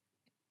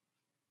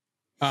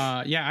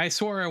 Yeah, I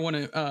swore I want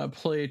to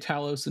play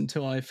Talos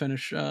until I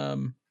finish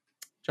Jonathan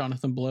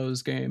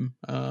Blow's game.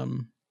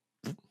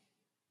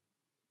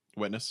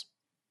 Witness.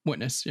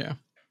 Witness, yeah.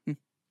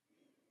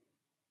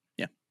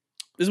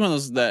 This is one of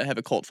those that have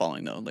a cult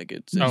following though. Like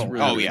it's Oh,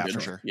 really, oh, really yeah, good. for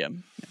sure. Yeah.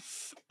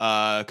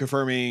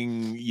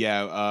 Confirming,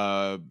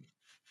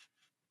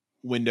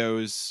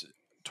 Windows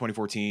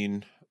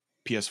 2014,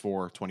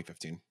 PS4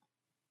 2015,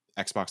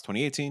 Xbox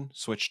 2018,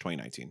 Switch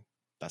 2019.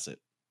 That's it.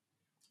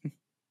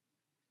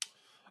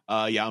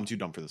 Yeah, I'm too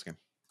dumb for this game.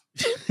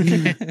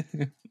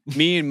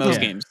 Me and most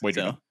Yeah. games. Way too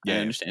So dumb. I Yeah.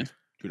 understand.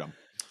 Too dumb.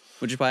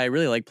 Which is why I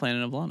really like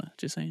Planet of Lana.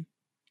 Just saying.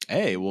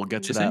 Hey, we'll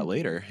get to Just that saying.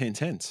 later. Hint,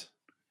 hint.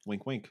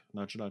 Wink, wink.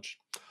 Nudge, nudge.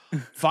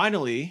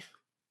 Finally,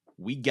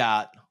 we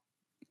got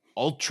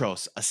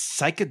Ultros, a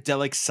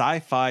psychedelic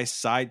sci-fi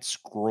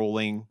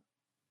side-scroller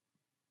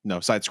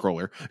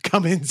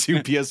coming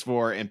to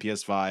PS4 and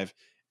PS5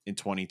 in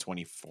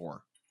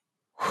 2024.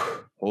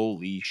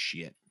 Holy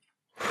shit.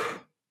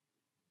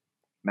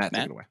 Matt,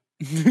 take it away.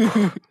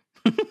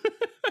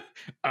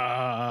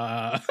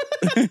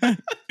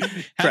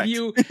 Have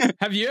you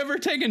ever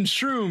taken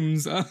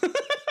shrooms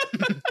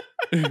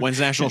When's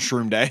National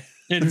Shroom Day?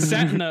 and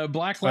sat in a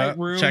blacklight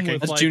room check it.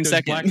 with That's like June those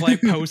 2nd.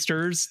 blacklight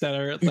posters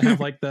that have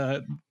like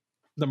the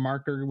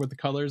marker with the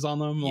colors on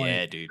them?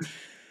 Like, dude.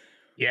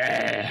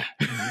 yeah.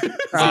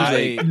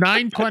 I-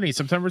 9/20,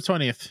 September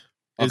 20th is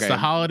Okay. the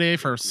holiday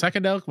for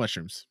psychedelic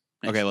mushrooms.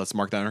 Okay, let's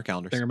mark down our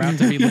calendars. They're about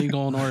to be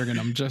legal in Oregon.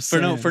 I'm just for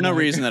no saying, like-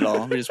 reason at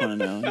all. We just want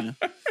to know. You know.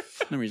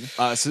 No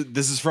reason. So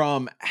this is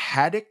from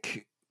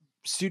Haddock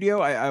Studio.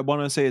 I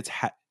want to say it's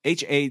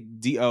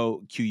HADOQUE.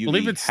 I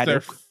believe it's their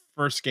Haddock.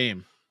 first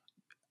game.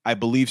 I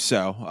believe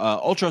so.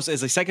 Ultros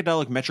is a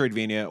psychedelic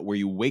Metroidvania where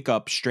you wake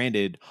up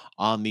stranded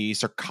on the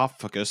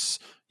sarcophagus.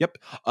 Yep.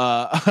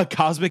 A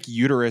cosmic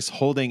uterus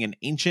holding an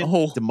ancient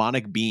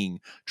demonic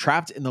being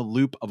trapped in the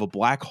loop of a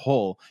black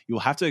hole. You will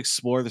have to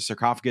explore the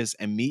sarcophagus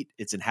and meet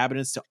its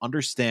inhabitants to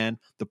understand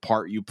the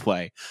part you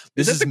play.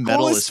 This is the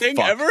metal coolest as thing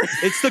fuck. ever?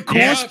 It's the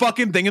coolest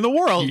fucking thing in the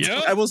world.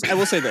 Yep. I will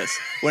say this.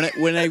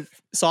 When I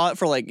saw it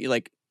for like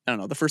I don't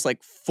know, the first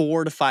like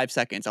 4 to 5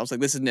 seconds, I was like,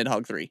 this is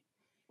Nidhogg 3.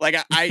 Like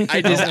I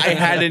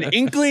had an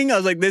inkling. I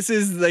was like, this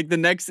is like the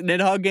next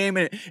Nidhogg game,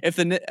 and if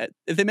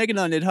they make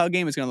another Nidhogg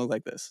game, it's gonna look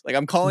like this. Like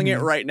I'm calling it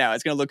right now.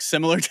 It's gonna look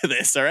similar to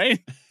this. All right.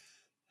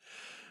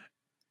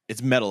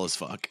 It's metal as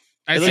fuck.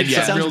 I It said looks- it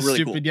something sounds real really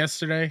stupid cool.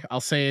 yesterday.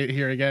 I'll say it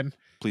here again.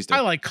 Please do.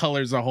 I like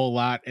colors a whole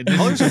lot. And this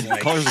colors, is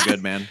like, colors are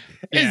good, man.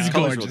 It's Yeah,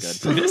 colors real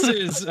gorgeous. good. This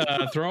is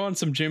throw on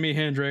some Jimi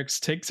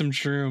Hendrix, take some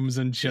shrooms,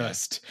 and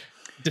just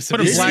Put a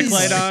disappear. black is-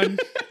 light on.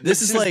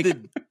 This is like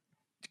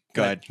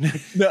Go ahead.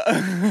 no,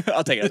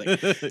 I'll take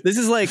it. This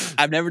is like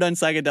I've never done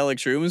psychedelic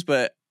shrooms,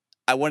 but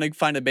I want to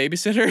find a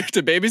babysitter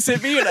to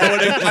babysit me, and I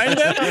want to find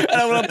them, and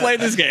I want to play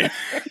this game.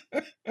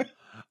 I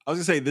was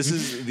gonna say this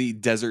is the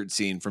desert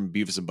scene from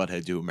Beavis and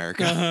Butthead to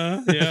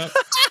America. Yeah.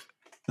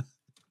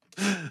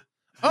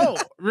 Oh,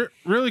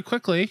 really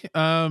quickly.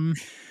 Man.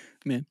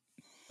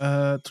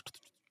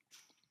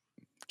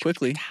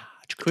 Quickly.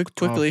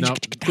 Oh, no,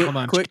 hold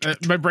on.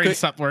 My brain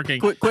stopped working.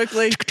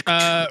 Quickly.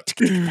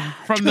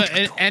 From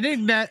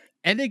the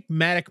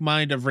enigmatic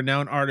mind of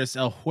renowned artist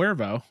El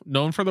Huervo,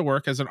 known for the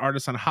work as an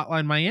artist on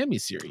Hotline Miami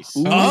series.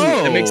 Ooh,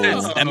 Oh. that makes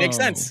sense. That makes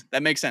sense.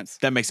 That makes sense.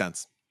 That makes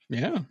sense.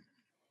 Yeah.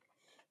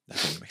 That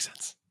totally makes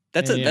sense.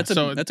 That's Yeah, a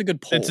so that's a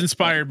good poll. It's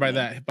inspired by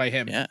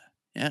him. Yeah.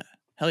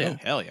 Hell yeah. Oh,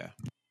 hell yeah.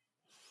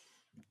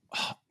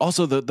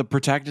 Also, the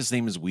protagonist's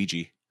name is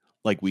Ouija,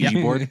 like Ouija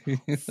board.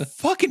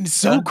 Fucking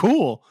so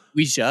cool.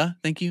 Ouija.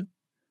 Thank you.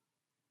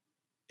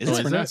 Is It's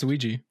it? pronounced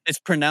Ouija. It's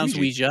pronounced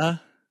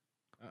Ouija.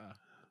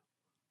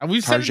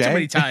 We've said it too Tarjay?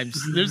 many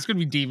times. There's going to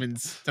be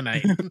demons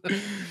tonight.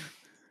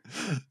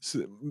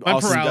 My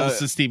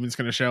paralysis demon's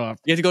gonna show up.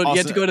 You have to go. You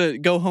have to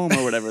go home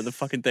or whatever the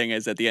fucking thing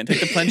is at the end. Take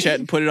the planchette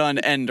and put it on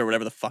end or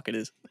whatever the fuck it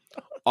is.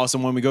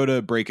 Awesome. When we go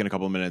to break in a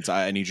couple of minutes,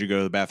 I need you to go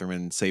to the bathroom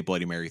and say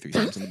Bloody Mary 3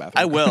 times in the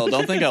bathroom. I will.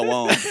 Don't think I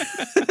won't.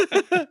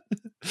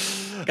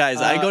 Guys,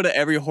 I go to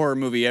every horror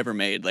movie ever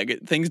made.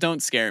 Like things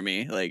don't scare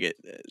me. Like it.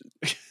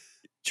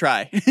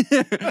 Try.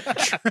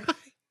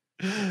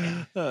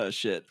 Oh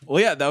shit.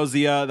 Well, yeah, that was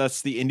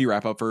that's the indie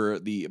wrap up for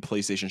the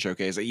PlayStation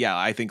Showcase. Yeah,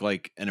 I think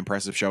like an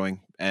impressive showing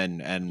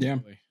and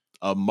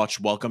a much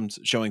welcomed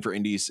showing for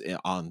indies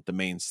on the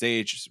main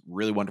stage. It's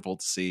really wonderful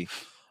to see.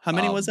 How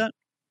many was that?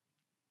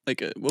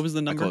 Like, what was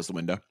the number? I closed the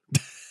window.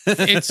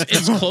 It's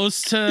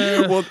close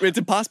to. Well, it's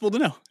impossible to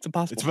know. It's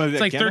impossible.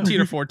 It's like 13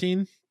 or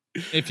 14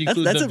 if you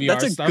include the VR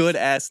that's a stuff. good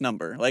ass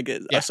number. Like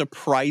a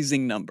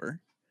surprising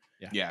number.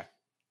 Yeah.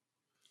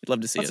 I'd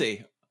love to see. Let's it.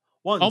 see.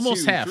 1,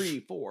 Almost 2, half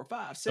 3, 4,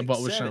 5, 6, of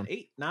what was 7, shown.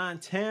 8, 9,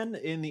 10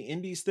 in the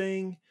indies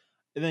thing,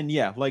 and then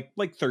like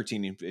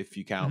 13 if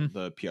you count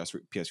the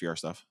PSVR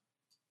stuff.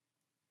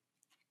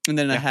 And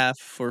then a half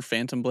for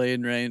Phantom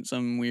Blade, right?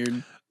 Some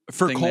weird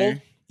for thing Cole.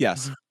 There.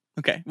 Yes.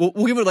 Okay, we'll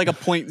give it like a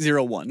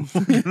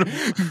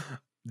 0.01.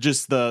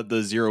 Just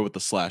the 0 with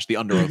the slash, the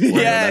under oath.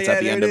 That's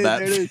at the end of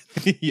that.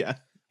 Yeah.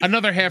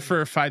 Another half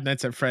for Five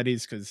Nights at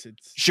Freddy's because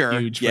it's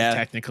huge, but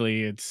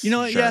technically it's. You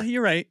know what? Sure. Yeah,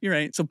 you're right. You're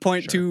right. So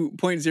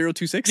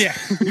 0.026. Yeah.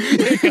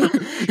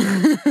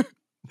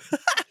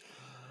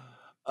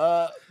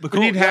 But we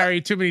need Harry.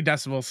 Too many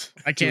decibels.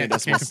 I can't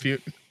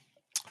compute.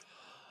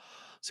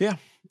 So yeah,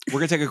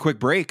 we're gonna take a quick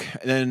break,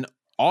 and then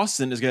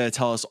Austin is gonna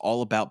tell us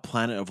all about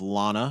Planet of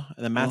Lana,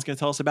 and then Matt's gonna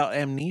tell us about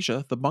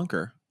Amnesia: The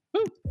Bunker.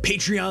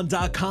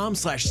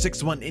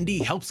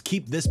 Patreon.com/61indie helps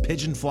keep this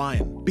pigeon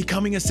flying.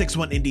 Becoming a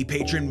 61indie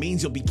patron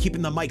means you'll be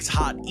keeping the mics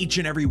hot each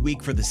and every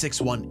week for the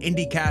 61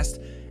 Indie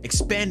Cast,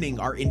 expanding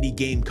our indie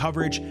game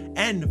coverage,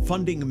 and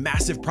funding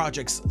massive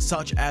projects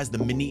such as the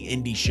Mini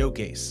Indie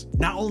Showcase.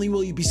 Not only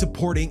will you be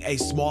supporting a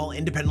small,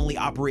 independently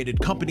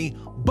operated company,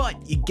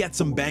 but you get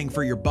some bang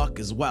for your buck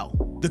as well.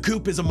 The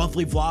Coop is a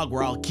monthly vlog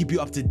where I'll keep you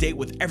up to date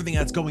with everything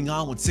that's going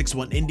on with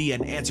 61 Indie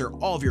and answer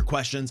all of your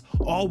questions,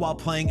 all while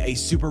playing a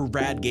super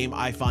rad game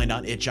I find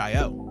on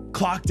itch.io.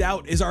 Clocked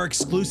Out is our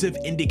exclusive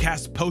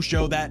IndieCast post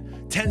show that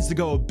tends to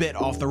go a bit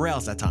off the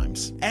rails at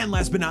times. And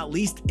last but not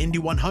least, Indie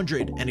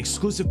 100, an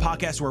exclusive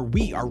podcast where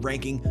we are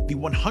ranking the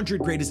 100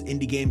 greatest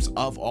indie games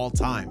of all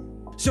time.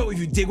 So if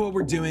you dig what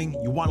we're doing,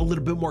 you want a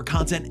little bit more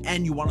content,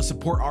 and you want to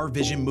support our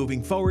vision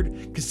moving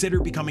forward, consider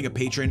becoming a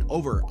patron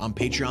over on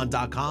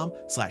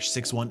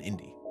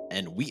patreon.com/61indie.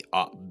 And we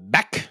are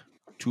back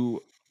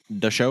to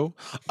the show.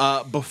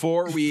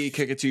 Before we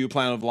kick it to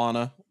Planet of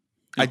Lana,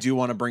 I do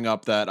want to bring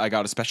up that I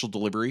got a special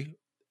delivery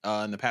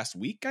in the past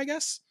week, I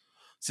guess.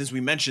 Since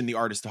we mentioned the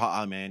artist of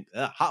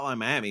Hotline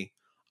Miami,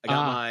 I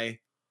got my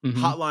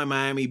Hotline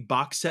Miami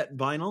box set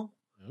vinyl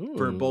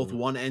for both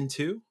 1 and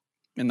 2.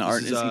 And the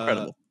art is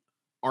incredible.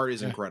 Art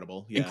is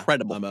incredible. Yeah.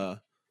 Incredible.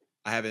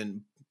 I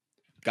haven't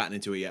gotten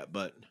into it yet,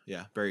 but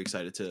yeah, very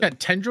excited to. Got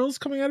tendrils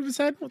coming out of his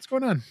head? What's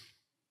going on?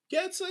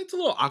 Yeah, it's a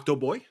little Octo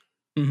Boy.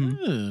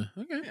 Okay.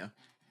 Yeah.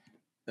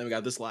 Then we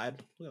got this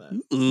lad. Look at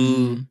that.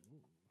 Ooh.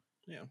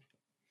 Yeah.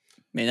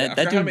 Man,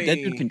 that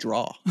dude can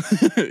draw.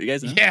 You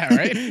guys know? Yeah,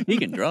 right? He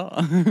can draw.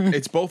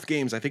 It's both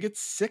games. I think it's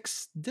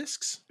 6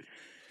 discs.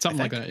 Something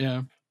like that,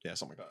 yeah. Yeah,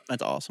 something like that.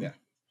 That's awesome. Yeah.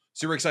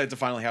 Super excited to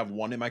finally have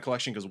one in my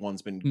collection because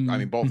one's been, I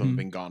mean, both of them have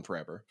been gone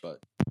forever, but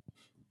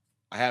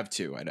I have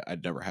 2.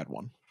 I'd never had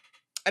one.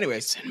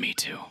 Anyways. Send me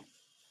 2.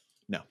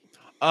 No.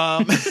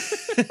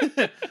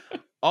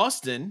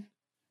 Austin,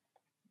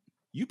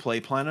 you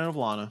play Planet of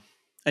Lana.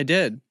 I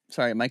did.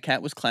 Sorry, my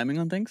cat was climbing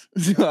on things,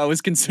 so I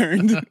was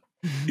concerned.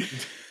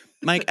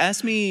 Mike,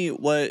 ask me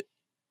what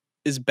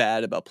is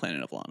bad about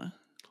Planet of Lana.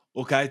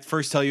 Well, can I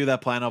first tell you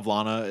that Planet of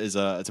Lana is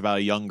it's about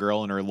a young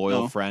girl and her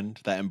loyal friend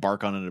that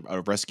embark on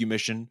a rescue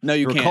mission. No,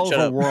 you can't. Shut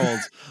up.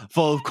 World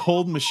full of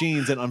cold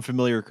machines and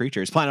unfamiliar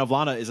creatures. Planet of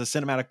Lana is a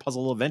cinematic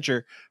puzzle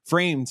adventure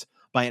framed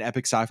by an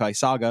epic sci-fi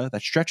saga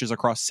that stretches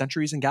across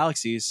centuries and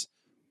galaxies,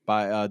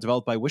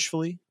 developed by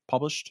Wishfully,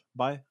 published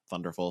by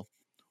Thunderful.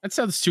 That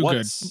sounds too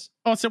good.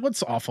 Oh, so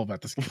what's awful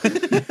about this game?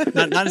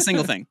 not a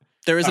single thing.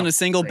 There isn't a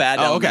single bad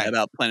element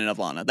about Planet of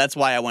Lana. That's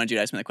why I wanted you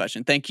to ask me that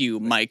question. Thank you,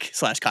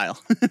 Mike/Kyle.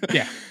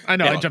 Yeah, I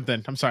know. I jumped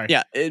in. I'm sorry.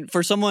 Yeah,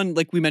 for someone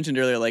like we mentioned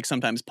earlier, like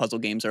sometimes puzzle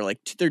games are like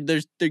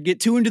they get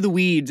too into the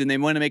weeds and they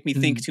want to make me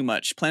think too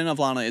much. Planet of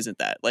Lana isn't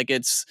that. Like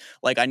it's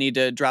like I need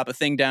to drop a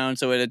thing down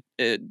so it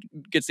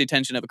gets the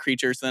attention of a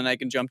creature, so then I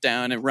can jump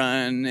down and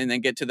run and then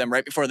get to them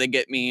right before they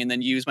get me, and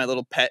then use my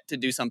little pet to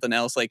do something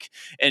else.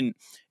 And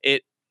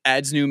it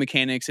adds new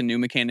mechanics and new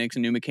mechanics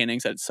and new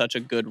mechanics at such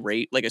a good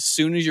rate. Like as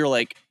soon as you're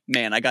like,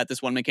 man, I got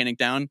this one mechanic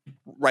down,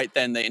 right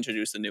then they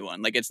introduce the new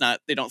one. Like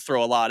they don't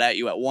throw a lot at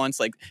you at once.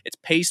 Like it's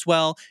paced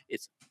well.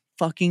 It's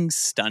fucking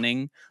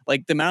stunning.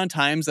 Like the amount of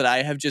times that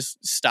I have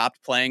just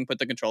stopped playing, put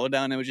the controller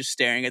down, and was just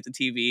staring at the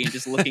TV and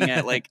just looking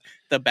at like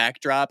the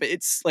backdrop.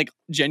 It's like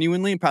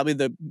genuinely probably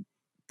the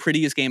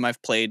prettiest game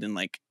I've played in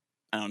like,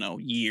 I don't know,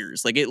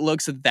 years. Like it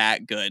looks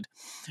that good.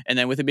 And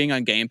then with it being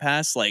on Game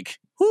Pass, like,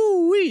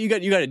 whoo-wee, you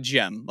got a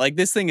gem. Like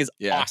this thing is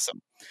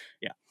awesome.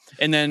 Yeah.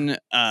 And then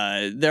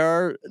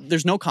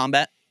there's no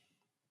combat.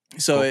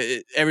 So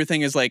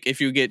everything is like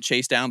if you get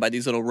chased down by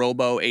these little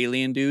robo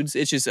alien dudes,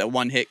 it's just a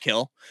one-hit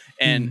kill.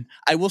 And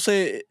I will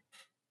say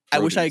I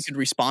wish I could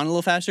respawn a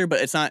little faster,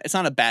 but it's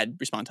not a bad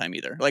respawn time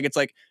either. Like it's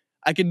like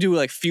I could do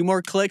like a few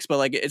more clicks, but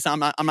like I'm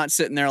not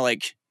sitting there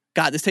like,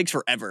 God, this takes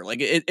forever. Like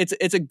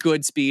it's a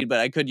good speed, but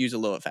I could use a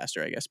little bit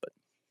faster, I guess. But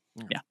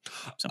yeah.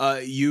 So.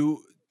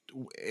 You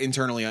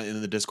internally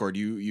in the Discord,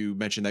 you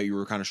mentioned that you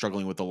were kind of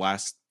struggling with the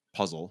last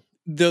puzzle.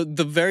 The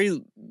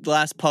very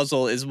last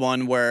puzzle is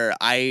one where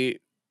I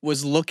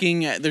was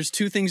looking at, there's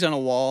two things on a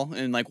wall,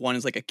 and like one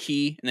is like a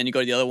key, and then you go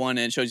to the other one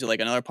and it shows you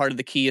like another part of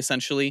the key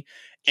essentially.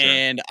 Sure.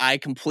 And I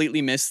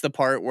completely missed the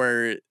part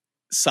where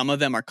some of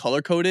them are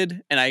color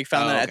coded, and I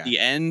found that at the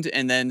end,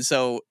 and then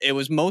so it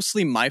was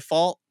mostly my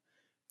fault.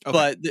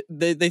 But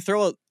they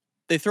throw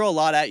a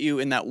lot at you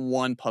in that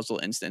one puzzle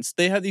instance.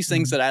 They have these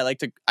things that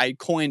I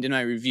coined in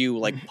my review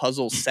like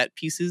puzzle set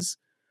pieces.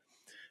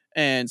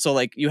 And so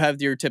like you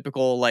have your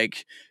typical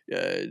like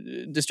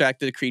distract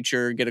the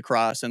creature, get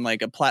across, and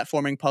like a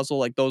platforming puzzle,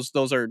 like those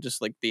are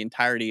just like the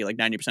entirety, like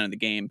 90% of the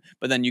game.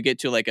 But then you get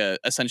to like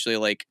essentially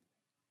like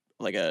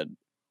a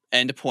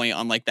end point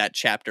on like that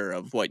chapter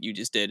of what you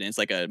just did, and it's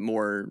like a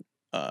more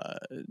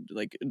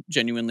like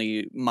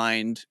genuinely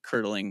mind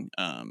curdling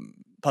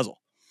puzzle.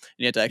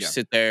 And you have to actually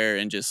sit there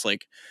and just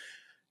like,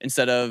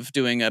 instead of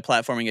doing a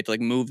platforming, you have to like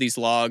move these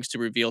logs to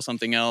reveal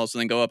something else, and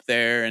then go up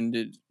there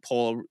and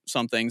pull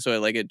something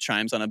so it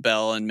chimes on a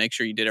bell and make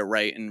sure you did it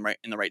right in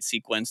the right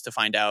sequence to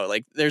find out.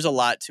 Like there's a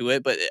lot to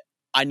it, but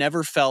I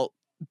never felt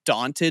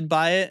daunted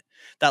by it.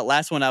 That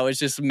last one, I was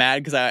just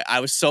mad because I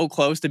was so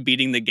close to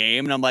beating the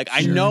game, and I'm like,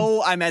 I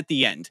know I'm at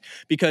the end,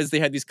 because they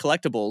had these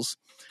collectibles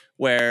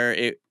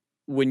where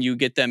when you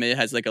get them, it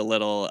has like a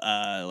little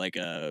like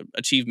a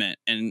achievement,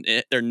 and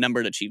they're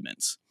numbered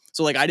achievements.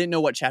 So like I didn't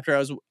know what chapter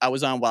I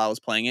was on while I was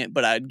playing it,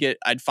 but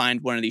I'd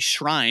find one of these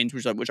shrines,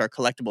 which are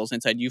collectibles.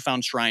 Inside, you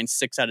found shrine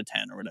 6 out of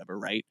 10 or whatever,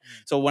 right?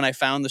 So when I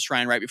found the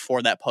shrine right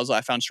before that puzzle,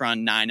 I found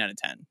shrine 9 out of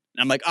 10. And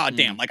I'm like, oh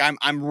damn, like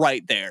I'm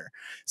right there.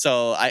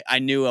 So I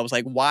knew, I was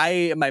like, why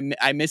am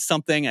I missed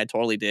something? I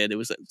totally did. It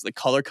was the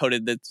color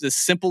coded, the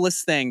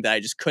simplest thing that I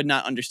just could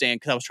not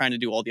understand, because I was trying to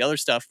do all the other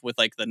stuff with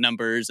like the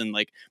numbers and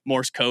like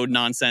Morse code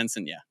nonsense,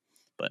 and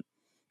but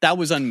that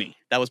was on me.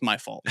 That was my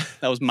fault.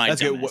 That was my.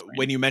 That's good.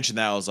 When you mentioned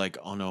that, I was like,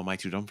 oh no, am I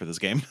too dumb for this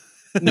game?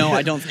 No,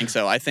 I don't think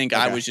so. I think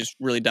I was just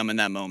really dumb in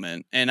that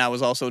moment, and I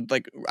was also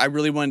like, I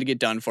really wanted to get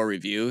done for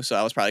review, so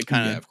I was probably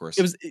kind of. Of course.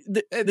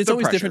 It's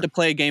always different to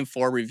play a game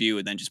for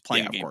review than just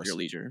playing a game for your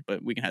leisure.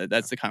 But we can have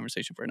that's the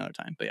conversation for another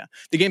time. But yeah,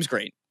 the game's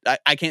great.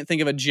 I can't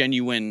think of a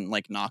genuine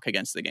like knock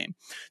against the game.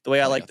 The way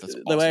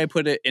the way I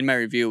put it in my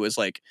review was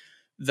like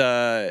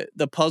the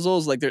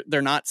puzzles, like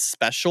they're not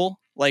special.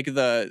 Like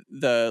the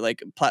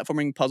like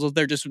platforming puzzles,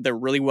 they're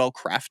really well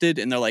crafted,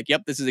 and they're like,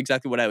 yep, this is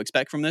exactly what I would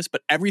expect from this.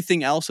 But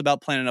everything else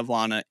about Planet of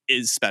Lana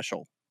is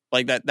special.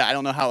 Like that I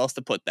don't know how else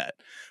to put that.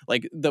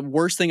 Like the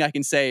worst thing I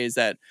can say is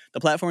that the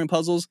platforming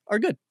puzzles are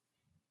good.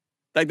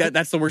 Like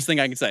that's the worst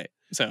thing I can say.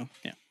 So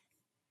yeah.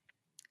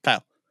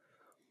 Kyle,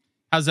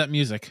 how's that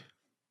music?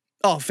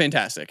 Oh,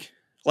 fantastic.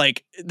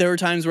 Like there were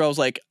times where I was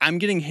like, I'm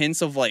getting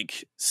hints of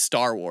like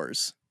Star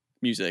Wars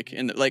music,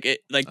 and like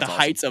it, like that's the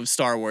heights of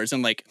Star Wars,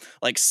 and like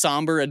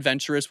somber,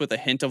 adventurous with a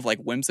hint of like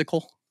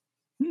whimsical.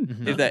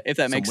 If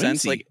that makes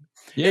sense. Like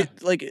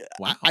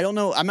wow. I don't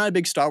know. I'm not a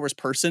big Star Wars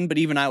person, but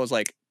even I was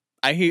like,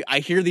 I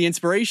hear the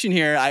inspiration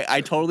here.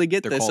 I totally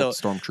get They're this. Called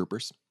so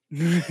stormtroopers.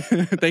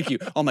 Thank you.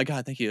 Oh my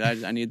god, thank you.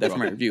 I need that for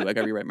my review. I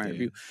gotta rewrite my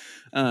review.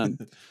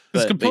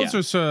 This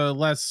composer's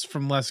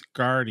less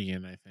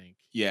Guardian, I think.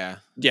 Yeah.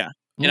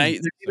 And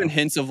there's even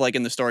hints of like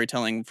in the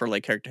storytelling for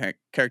like character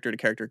to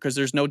character, because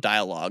there's no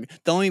dialogue.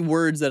 The only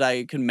words that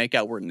I could make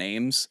out were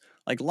names,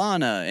 like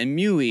Lana and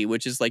Mui,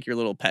 which is like your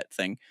little pet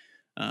thing.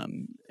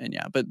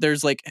 But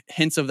there's like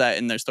hints of that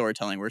in their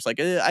storytelling where it's like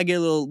I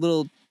get a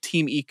little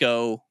Team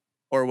Eco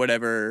or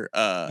whatever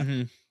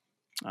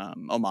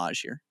homage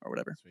here or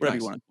whatever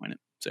you want to point it.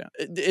 So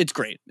yeah, it's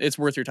great. It's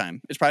worth your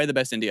time. It's probably the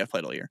best indie I've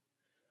played all year.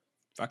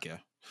 Fuck yeah.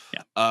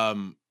 Yeah.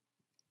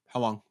 How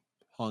long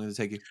did it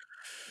take you?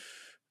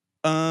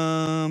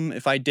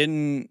 If I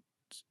didn't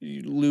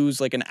lose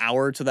like an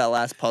hour to that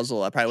last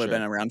puzzle, I probably would have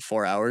been around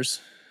 4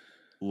 hours.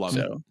 Love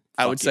it.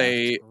 I would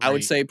say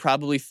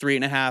probably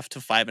 3.5 to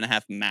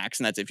 5.5 max,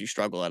 and that's if you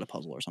struggle at a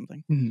puzzle or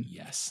something.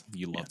 Yes,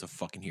 you love to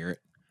fucking hear it.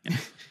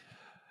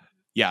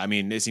 Yeah, I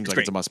mean, it seems like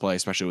it's a must play,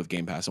 especially with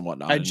Game Pass and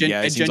whatnot. I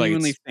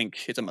genuinely think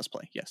it's a must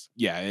play. Yes.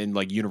 Yeah, and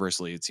like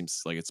universally, it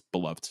seems like it's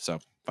beloved. So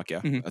fuck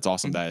yeah, that's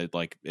awesome that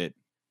it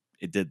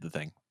did the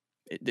thing.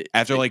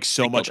 After like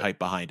so much hype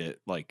behind it,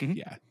 like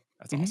yeah.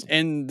 That's awesome.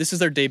 And this is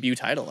their debut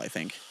title, I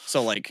think.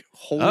 So like,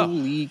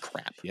 holy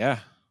crap. Yeah.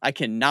 I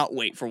cannot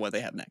wait for what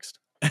they have next.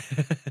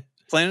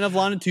 Planet of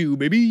Lana 2,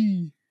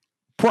 baby.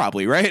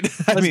 Probably, right?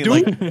 Let's do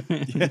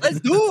it. Let's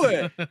do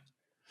it.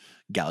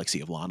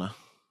 Galaxy of Lana.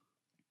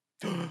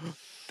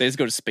 They just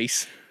go to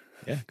space.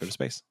 Yeah, go to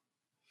space.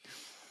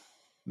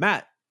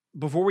 Matt,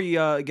 before we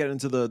get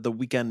into the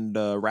weekend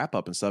wrap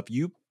up and stuff,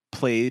 you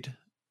played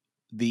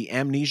the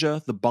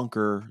Amnesia the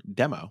Bunker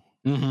demo.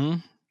 Mm-hmm.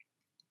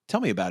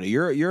 Tell me about it.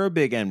 You're a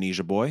big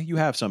Amnesia boy. You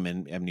have some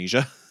in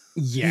Amnesia.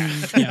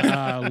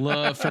 Yeah.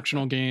 Love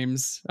frictional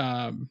games.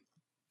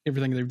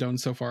 Everything they've done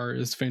so far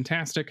is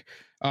fantastic.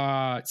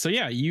 So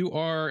yeah, you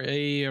are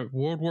a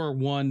World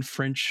War I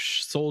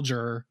French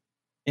soldier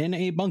in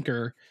a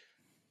bunker,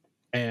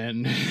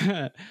 and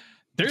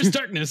there's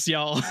darkness,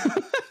 y'all.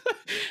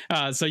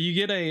 So you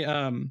get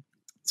a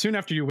soon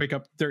after you wake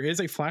up, there is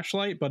a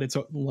flashlight, but it's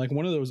like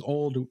one of those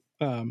old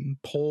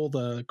pull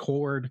the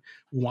cord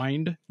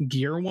wind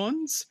gear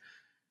ones.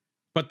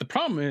 But the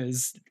problem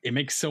is it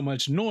makes so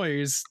much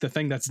noise, the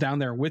thing that's down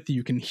there with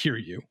you can hear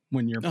you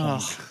when you're playing.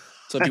 Oh.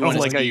 So if you want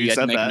to like how you have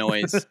to make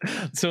noise.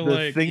 So the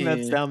like thing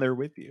that's down there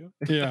with you.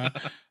 yeah.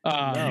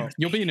 No.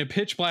 You'll be in a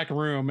pitch black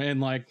room, and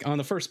like on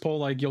the first pull,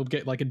 like you'll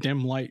get like a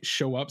dim light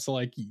show up. So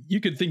like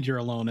you could think you're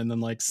alone, and then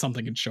like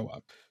something could show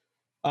up.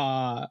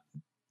 A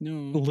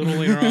little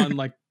later on,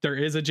 like there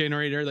is a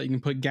generator that you can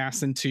put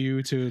gas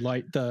into to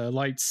light the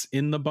lights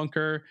in the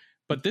bunker.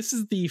 But this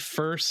is the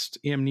first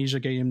Amnesia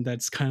game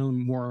that's kind of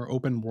more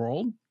open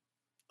world.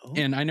 Oh.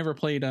 And I never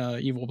played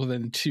Evil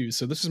Within 2,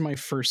 so this is my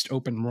first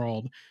open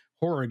world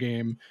horror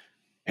game,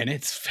 and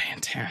it's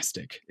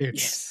fantastic.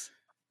 It's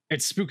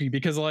spooky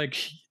because like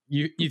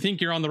you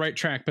think you're on the right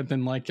track, but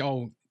then like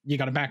you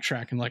got to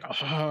backtrack and like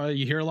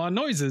you hear a lot of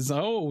noises.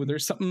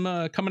 There's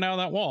something coming out of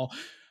that wall,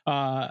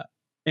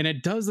 and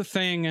it does the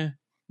thing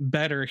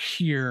better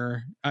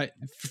here.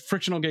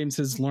 Frictional Games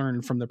has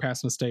learned from their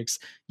past mistakes.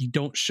 You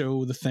don't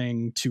show the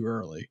thing too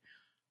early.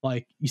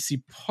 Like you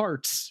see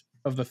parts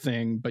of the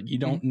thing, but you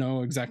don't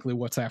know exactly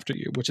what's after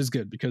you, which is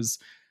good because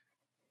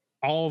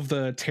all of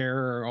the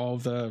terror, all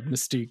of the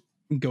mystique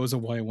goes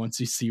away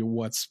once you see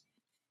what's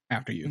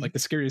after you. Like the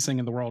scariest thing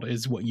in the world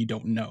is what you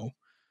don't know.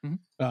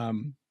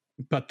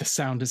 But the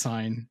sound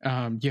design,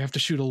 you have to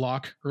shoot a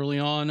lock early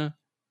on,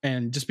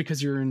 and just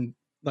because you're in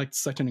like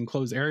such an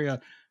enclosed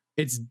area,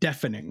 it's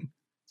deafening.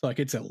 So like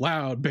it's a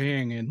loud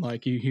bang, and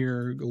like you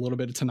hear a little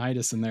bit of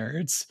tinnitus in there.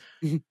 It's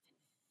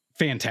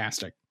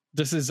fantastic.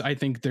 This is, I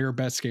think, their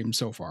best game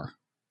so far.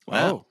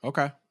 Wow. Oh,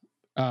 okay.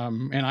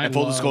 And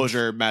full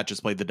disclosure, Matt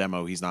just played the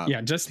demo. He's not.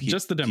 Yeah, just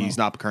the demo. He's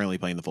not currently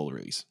playing the full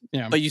release.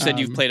 Yeah, but you said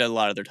you've played a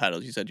lot of their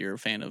titles. You said you're a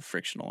fan of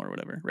Frictional or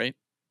whatever, right?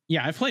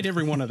 Yeah, I've played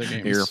every one of their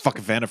games. You're a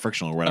fucking fan of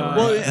Frictional or whatever.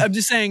 Well, I'm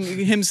just saying,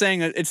 him saying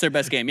that it's their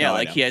best game. Yeah, No,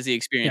 like he has the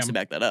experience to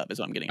back that up, is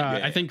what I'm getting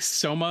at. I think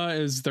Soma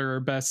is their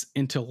best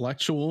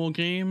intellectual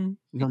game.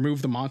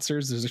 Remove the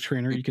monsters. There's a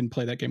trainer. You can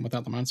play that game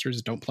without the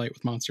monsters. Don't play it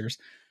with monsters.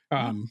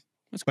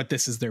 But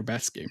this is their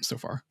best game so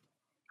far.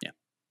 Yeah.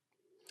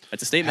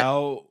 That's a statement.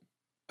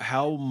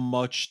 How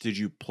much did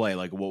you play?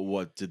 Like,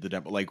 what did the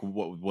demo, like,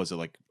 what was it,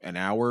 like an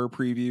hour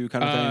preview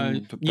kind of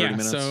thing? 30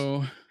 minutes?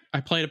 So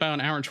I played about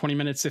an hour and 20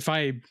 minutes. If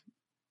I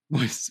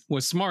was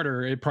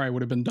smarter, it probably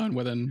would have been done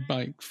within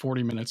like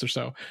 40 minutes or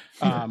so.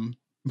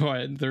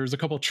 But there's a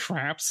couple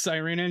traps I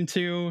ran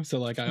into, so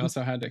like I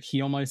also had to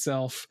heal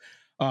myself,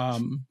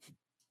 and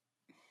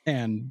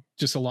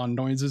just a lot of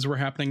noises were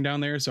happening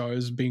down there, so I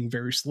was being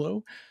very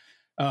slow.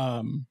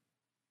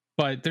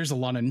 But there's a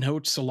lot of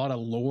notes, a lot of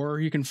lore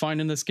you can find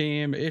in this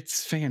game.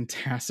 It's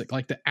fantastic.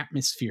 Like the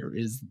atmosphere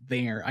is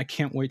there. I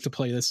can't wait to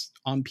play this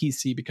on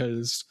PC,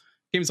 because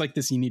games like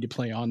this you need to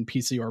play on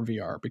PC or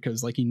VR,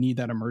 because like you need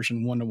that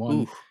immersion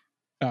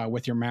 1-to-1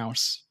 with your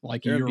mouse.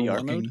 Like you're VR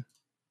looking. mode?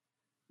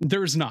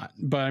 There's not,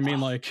 but I mean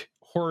like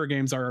horror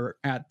games are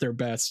at their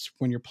best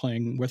when you're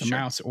playing with a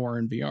mouse or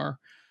in VR.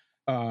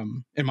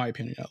 In my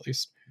opinion, at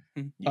least.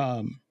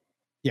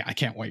 Yeah, I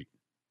can't wait.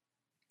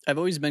 I've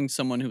always been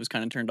someone who was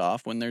kind of turned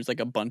off when there's like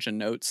a bunch of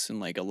notes and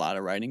like a lot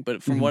of writing.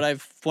 But from when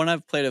I've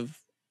played of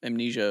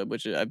Amnesia,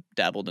 which I've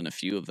dabbled in a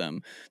few of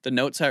them, the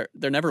notes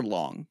they're never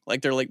long.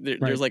 Like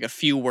there's like a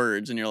few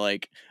words, and you're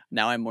like,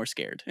 now I'm more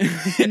scared.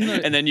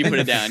 And then you put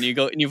it down, you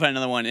go and you find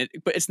another one.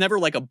 But it's never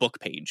like a book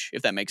page,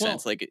 if that makes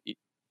sense. Like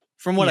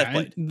from what I've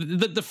played,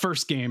 the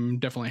first game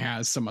definitely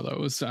has some of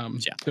those.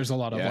 There's a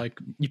lot of like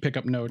you pick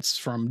up notes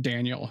from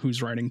Daniel,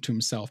 who's writing to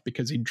himself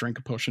because he drank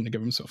a potion to give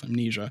himself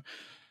amnesia.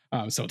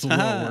 So it's a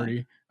little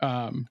wordy.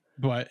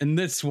 But in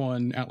this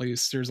one, at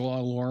least, there's a lot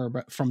of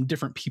lore from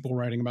different people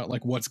writing about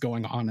like what's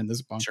going on in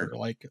this bunker.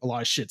 Like a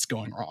lot of shit's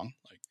going wrong.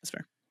 Like that's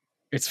fair.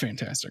 It's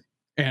fantastic.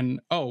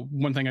 And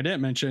one thing I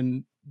didn't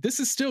mention, this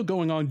is still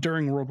going on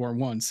during World War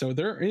I. So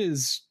there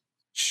is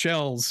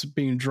shells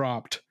being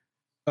dropped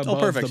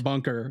above the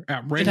bunker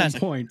at random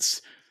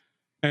points.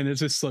 And it's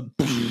just like,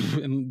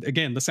 and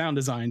again, the sound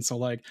design. So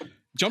like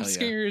jump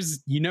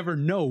scares, you never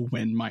know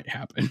when might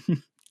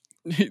happen.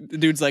 The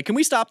dude's like, can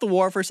we stop the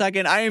war for a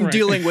second? I am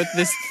dealing with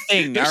this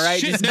thing. All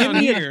right, just give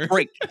me a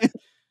break.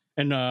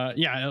 And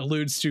it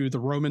alludes to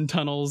the Roman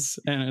tunnels,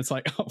 and it's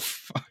like, oh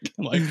fuck,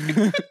 like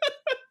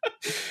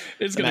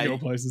it's gonna go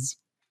places.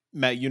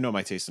 Matt, you know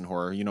my taste in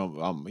horror. You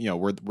know,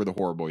 we're the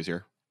horror boys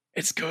here.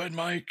 It's good,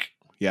 Mike.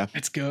 Yeah,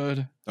 it's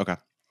good. Okay.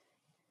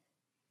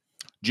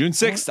 June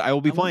 6th, I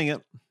will be playing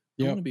it.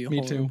 Yeah,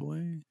 me too.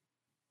 Boy.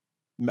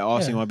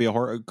 Austin, you want to be a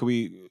horror? Could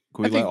we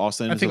let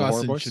Austin I into think the horror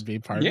Austin boys? should be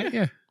part of it.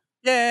 Yeah.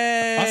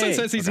 Yay! Austin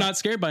says he's not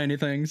scared by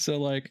anything, so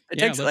like It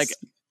takes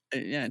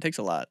it takes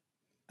a lot.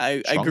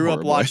 I Strong grew horror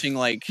up boy. watching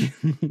like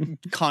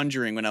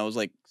Conjuring when I was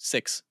like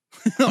 6.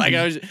 Like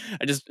I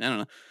don't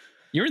know.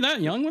 You were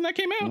that young when that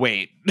came out?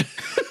 Wait.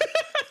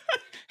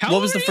 How What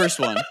old was the are you? first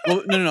one?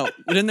 Well, no.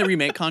 Didn't they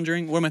remake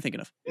Conjuring? What am I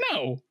thinking of?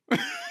 No.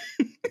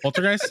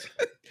 Poltergeist?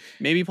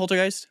 Maybe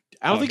Poltergeist?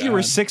 I don't think you were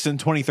God. 6 in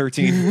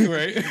 2013.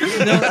 Right. No,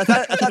 I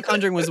thought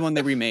Conjuring was the one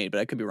they remade, but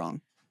I could be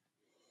wrong.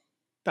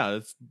 No,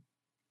 that's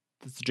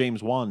the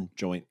James Wan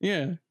joint.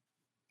 Yeah.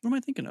 What am I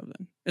thinking of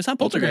then? It's not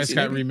Poltergeist Poltergeist.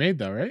 got either. remade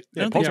though, right? I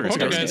don't think Yeah, Poltergeist got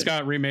Poltergeist remade.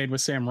 got remade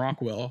with Sam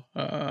Rockwell.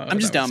 I'm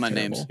just that down was my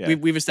names. terrible.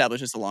 Yeah. We've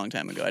established this a long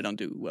time ago. I don't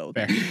do well with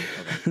Fair.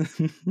 names.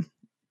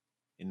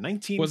 In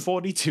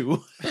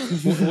 1942,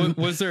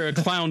 Was there a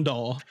clown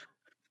doll?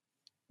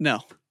 No.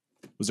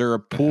 was there a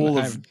pool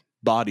of I've-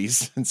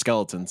 bodies and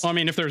skeletons? Well, I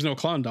mean, if there's no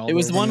clown doll, It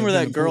was the one where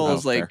that girl Oh,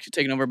 is like fair.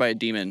 taken over by a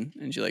demon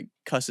and she like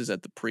cusses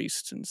at the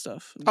priest and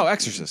stuff. Oh,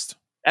 Exorcist.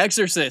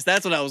 Exorcist.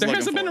 That's what I was There looking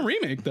hasn't for. been a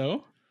remake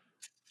though.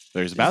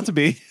 There's about to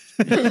be.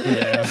 Yeah.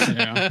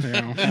 Yeah,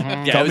 it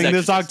was Coming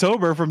this Exorcist.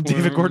 October from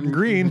David Gordon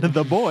Green,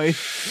 the boy.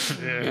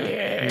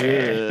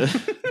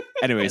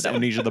 Anyways,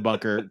 Amnesia the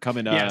Bunker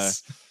coming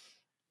Yes.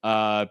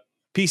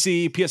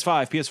 PC,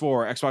 PS5,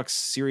 PS4, Xbox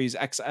Series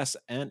XS,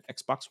 and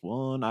Xbox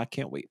One. I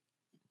can't wait.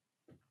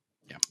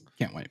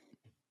 Can't wait.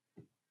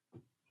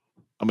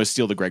 I'm gonna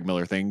steal the Greg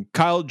Miller thing.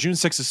 Kyle, June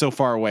 6th is so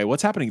far away.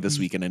 What's happening this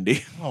week in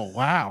Indy? Oh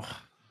wow.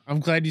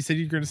 I'm glad you said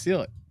you're gonna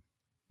steal it.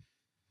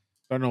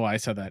 Don't know why I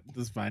said that.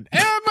 This is fine.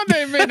 And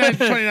Monday, May 9th,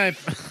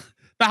 29th.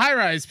 The High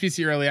Rise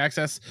PC Early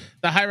Access.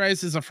 The High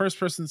Rise is a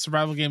first-person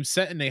survival game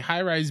set in a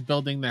high-rise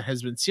building that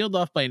has been sealed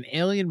off by an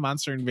alien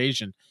monster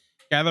invasion.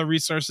 Gather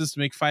resources to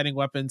make fighting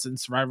weapons and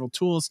survival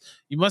tools.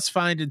 You must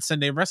find and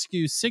send a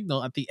rescue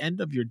signal at the end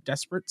of your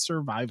desperate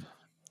survival.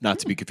 Not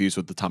to be confused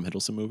with the Tom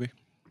Hiddleston movie,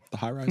 The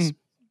High Rise,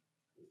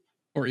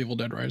 Or Evil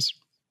Dead Rise.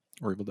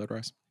 or Evil Dead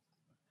Rise.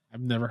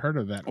 I've never heard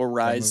of that. Or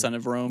Rise, Son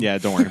of Rome. Yeah,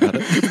 don't worry about Or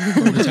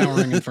it. the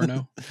Towering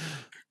Inferno.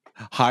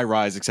 High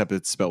Rise, except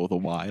it's spelled with a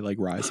Y, like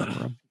Rise on a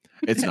Rome.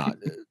 It's not.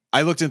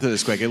 I looked into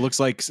this quick. It looks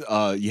like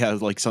you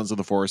have like Sons of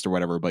the Forest or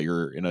whatever, but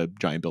you're in a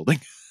giant building.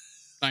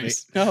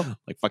 Nice. Oh,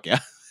 Like fuck yeah.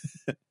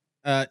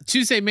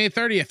 Tuesday, May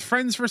 30th,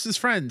 Friends vs.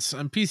 Friends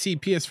on PC,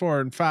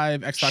 PS4, and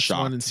 5, Xbox Shocked.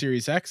 One, and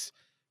Series X.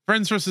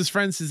 Friends vs.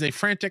 Friends is a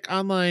frantic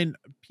online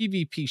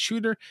PvP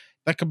shooter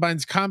that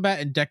combines combat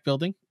and deck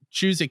building.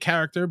 Choose a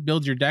character,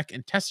 build your deck,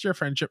 and test your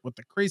friendship with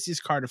the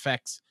craziest card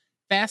effects.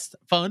 Fast,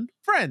 fun,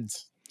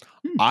 friends.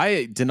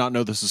 I did not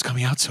know this was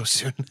coming out so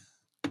soon.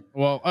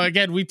 Well,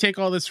 again, we take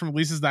all this from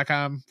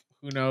releases.com.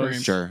 Who knows?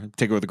 Right. Sure,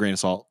 take it with a grain of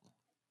salt.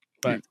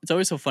 But- it's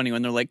always so funny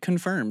when they're like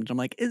confirmed. I'm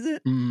like, is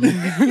it?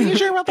 Mm. Are you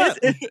sure about that?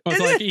 Well, it's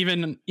like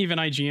even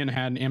IGN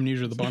had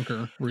Amnesia the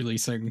Bunker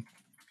releasing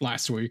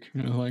last week.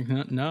 And I was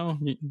like, no,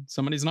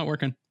 somebody's not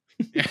working.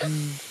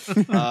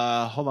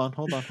 Hold on.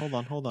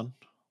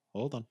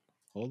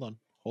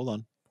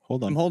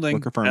 I'm holding. We're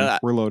confirming. I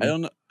We're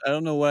loading. I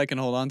don't know what I can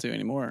hold on to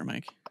anymore,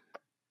 Mike.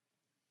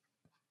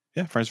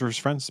 Yeah, Friends vs.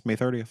 Friends, May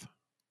 30th.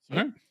 All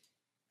right.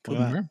 Look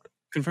at that.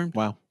 Confirmed.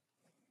 Wow.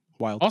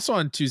 Wild. Also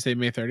on Tuesday,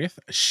 May 30th,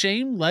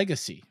 Shame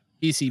Legacy.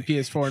 PC,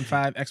 PS4, and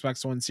 5,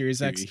 Xbox One,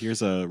 Series X.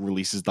 Here's a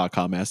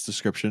releases.com ass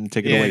description.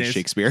 Take it Yeah, away, it is.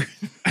 Shakespeare.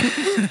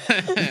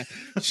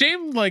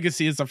 Shame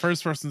Legacy is a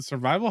first-person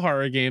survival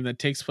horror game that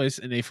takes place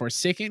in a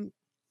forsaken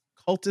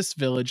cultist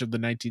village of the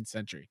 19th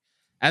century.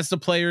 As the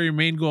player, your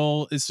main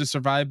goal is to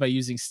survive by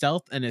using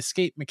stealth and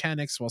escape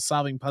mechanics while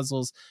solving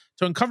puzzles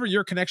to uncover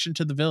your connection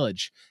to the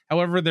village.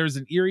 However, there's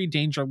an eerie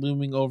danger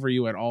looming over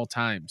you at all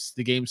times.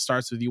 The game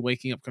starts with you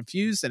waking up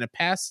confused in a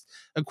past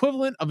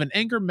equivalent of an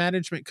anger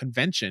management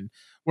convention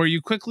where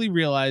you quickly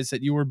realize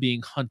that you are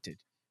being hunted.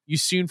 You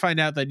soon find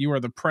out that you are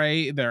the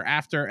prey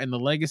thereafter, and the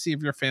legacy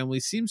of your family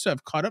seems to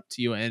have caught up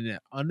to you in an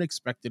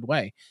unexpected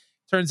way.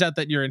 Turns out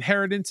that your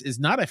inheritance is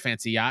not a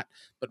fancy yacht,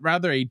 but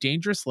rather a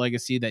dangerous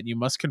legacy that you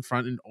must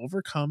confront and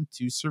overcome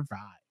to survive.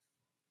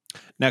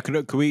 Now,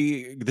 could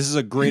we? This is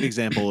a great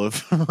example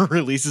of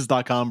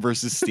releases.com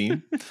versus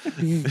Steam.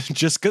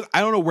 Just because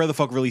I don't know where the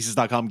fuck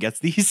releases.com gets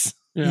these.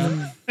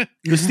 Yeah.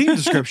 The Steam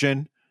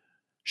description: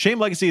 Shame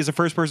Legacy is a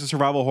first-person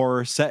survival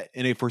horror set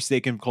in a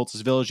forsaken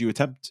cultist village. You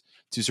attempt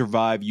to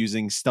survive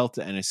using stealth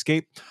and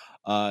escape.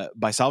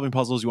 By solving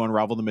puzzles, you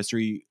unravel the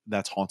mystery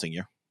that's haunting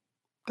you.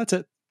 That's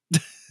it.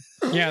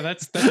 Yeah,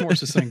 that's more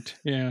succinct.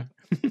 Yeah.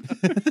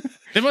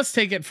 They must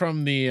take it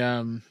from the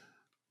oh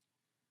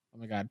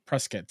my god,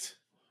 press kit.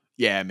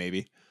 Yeah,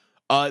 maybe.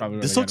 Probably where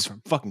This they got looks it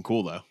from. fucking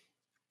cool, though.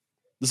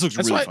 This looks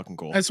That's really why- fucking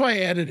cool. That's why I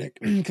added it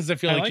because I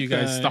feel I like, like you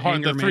guys, the the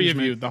anger three of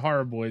you, management. the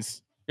horror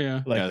boys,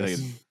 Yeah. like Yeah, this.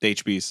 the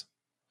HBs,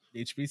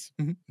 HBs.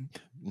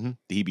 the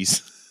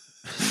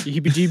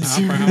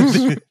Hebes. Opera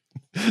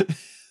House.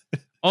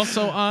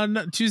 Also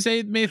on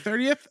Tuesday, May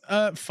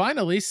 30th,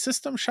 finally,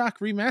 System Shock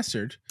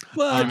Remastered on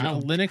Wow.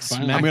 Linux,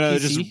 Finally. Mac, I'm gonna PC,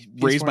 just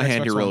raise PS4, my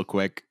hand Xbox here One. real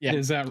quick. Yeah.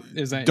 Is that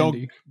Don't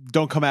indie?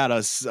 don't come at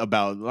us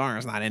about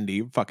it's not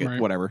indie. Fuck it,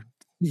 Right. whatever.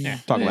 Yeah.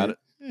 Talk Yeah, about it.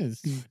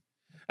 is.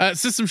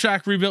 System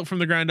Shock, rebuilt from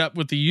the ground up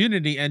with the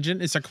Unity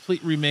engine, is a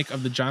complete remake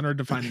of the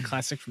genre-defining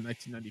classic from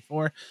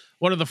 1994.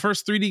 One of the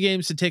first 3D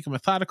games to take a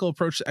methodical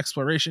approach to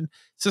exploration,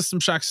 System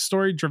Shock's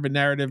story-driven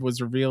narrative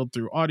was revealed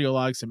through audio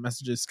logs and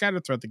messages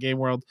scattered throughout the game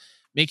world,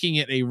 making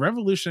it a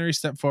revolutionary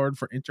step forward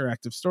for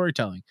interactive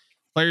storytelling.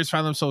 Players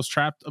found themselves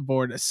trapped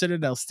aboard a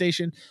Citadel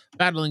station,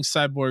 battling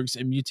cyborgs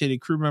and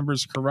mutated crew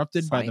members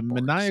corrupted by the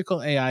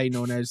maniacal AI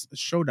known as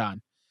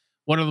Shodan,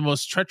 one of the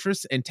most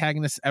treacherous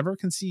antagonists ever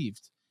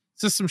conceived.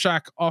 System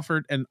Shock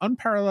offered an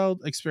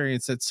unparalleled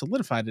experience that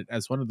solidified it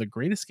as one of the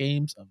greatest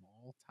games of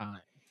all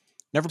time.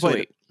 Never played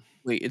it.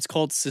 Wait, it's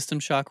called System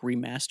Shock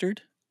Remastered?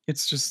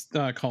 It's just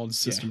called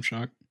System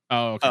Shock.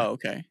 Oh, okay. Oh,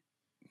 okay.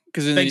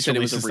 Because then you said it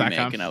was a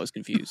remake, and I was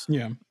confused.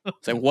 Yeah.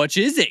 It's like, what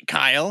is it,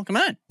 Kyle? Come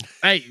on.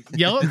 Hey,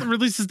 yell at the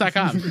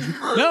releases.com.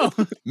 No.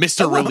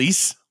 Mr.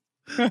 Release.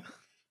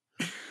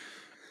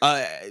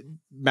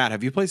 Matt,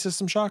 have you played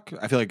System Shock?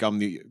 I feel like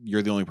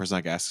you're the only person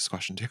I can ask this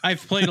question to.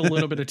 I've played a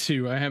little bit of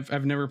 2.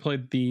 I've never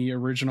played the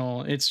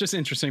original. It's just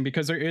interesting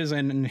because there is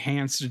an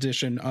enhanced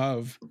edition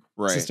of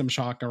System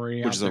Shock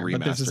already out there,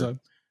 but this is a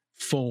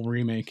full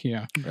remake.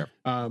 Yeah.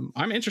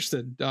 I'm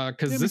interested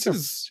because this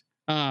is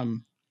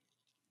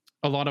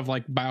a lot of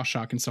like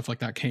BioShock and stuff like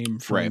that came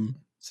from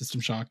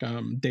System Shock.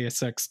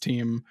 Deus Ex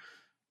team,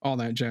 all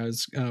that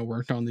jazz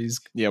worked on these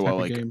type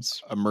of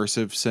games.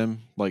 Immersive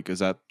sim, like, is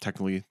that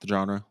technically the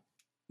genre?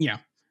 Yeah.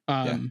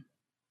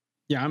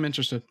 Yeah, I'm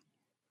interested.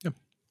 Yep.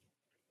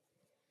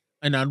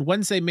 And on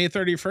Wednesday, May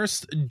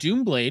 31st,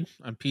 Doomblade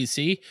on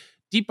PC.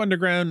 Deep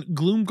underground,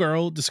 Gloom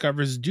Girl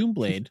discovers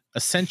Doomblade, a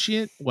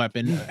sentient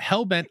weapon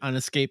hell-bent on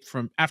escape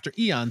from after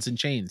eons in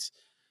chains.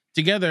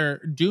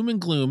 Together, Doom and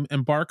Gloom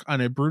embark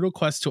on a brutal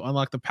quest to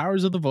unlock the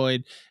powers of the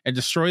Void and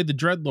destroy the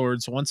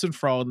Dreadlords once and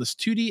for all in this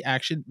 2D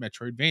action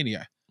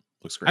Metroidvania.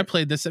 Looks great. I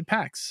played this at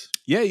PAX.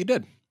 Yeah, you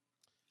did.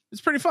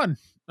 It's pretty fun.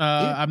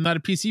 I'm not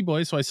a PC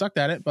boy, so I sucked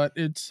at it, but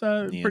it's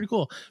pretty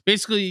cool.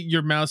 Basically,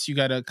 your mouse, you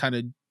got to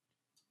kind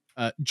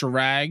of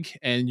drag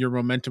and your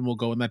momentum will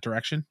go in that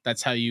direction.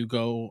 That's how you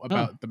go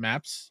about the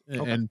maps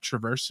and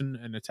traverse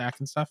and attack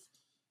and stuff.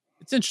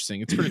 It's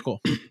interesting. It's pretty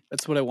cool.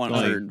 That's what I want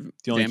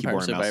for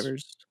Vampire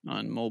Survivors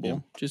on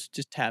mobile. Yeah.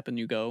 Just tap and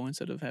you go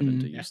instead of having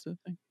to use the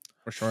thing.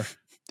 For sure.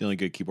 The only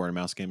good keyboard and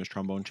mouse game is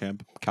Trombone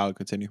Champ. Kyle,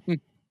 continue.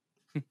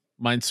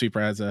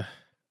 Minesweeper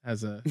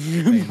has a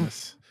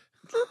famous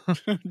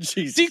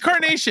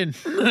Decarnation.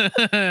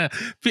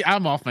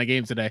 I'm off my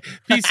game today.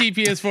 PC,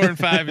 PS4, and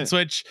 5, and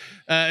Switch.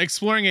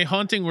 Exploring a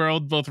haunting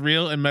world, both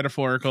real and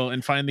metaphorical,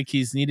 and find the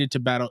keys needed to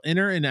battle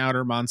inner and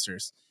outer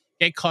monsters.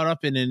 Get caught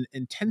up in an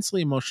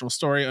intensely emotional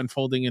story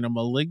unfolding in a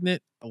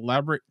malignant,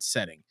 elaborate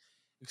setting.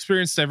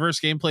 Experience diverse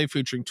gameplay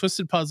featuring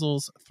twisted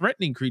puzzles,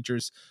 threatening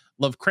creatures,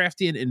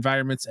 Lovecraftian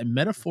environments, and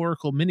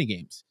metaphorical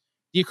minigames.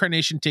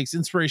 Decarnation takes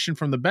inspiration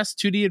from the best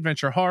 2D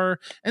adventure horror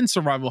and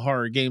survival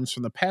horror games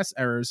from the past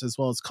eras, as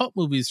well as cult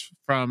movies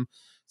from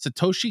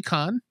Satoshi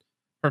Kon,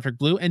 Perfect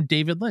Blue, and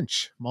David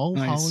Lynch,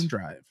 Mulholland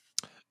Drive.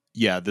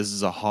 Yeah, this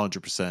is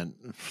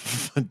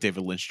 100%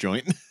 David Lynch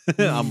joint.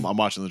 I'm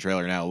watching the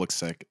trailer now. It looks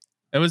sick.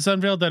 It was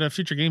unveiled at a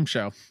future game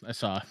show I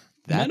saw.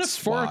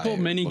 Metaphorical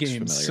mini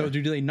games. So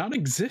do they not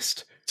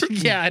exist?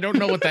 Yeah, I don't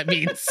know what that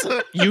means.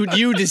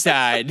 You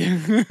decide.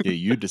 Yeah,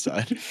 you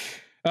decide.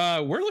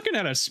 We're looking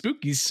at a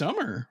spooky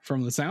summer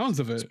from the sounds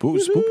of it.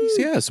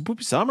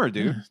 Spooky summer,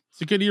 dude.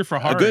 It's a good year for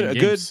horror. A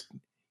good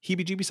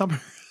heebie-jeebie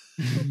summer.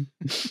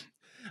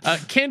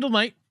 Candle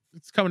Knight.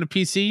 It's coming to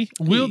PC.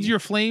 Wield your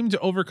flame to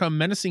overcome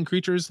menacing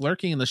creatures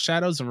lurking in the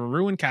shadows of a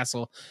ruined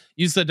castle.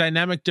 Use the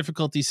dynamic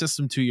difficulty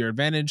system to your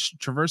advantage.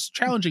 Traverse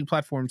challenging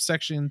platform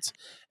sections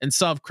and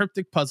solve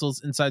cryptic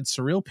puzzles inside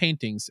surreal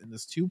paintings in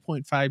this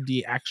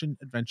 2.5D action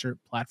adventure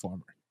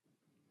platformer.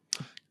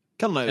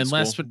 Candle Knight is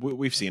cool.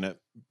 We've seen it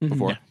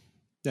before.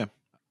 Yeah.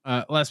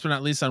 Last but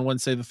not least, on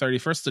Wednesday the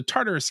 31st, the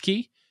Tartarus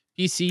Key.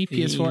 PC,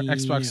 PS4,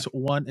 Xbox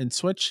One, and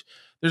Switch.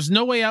 There's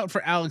no way out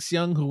for Alex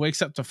Young, who wakes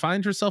up to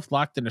find herself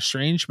locked in a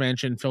strange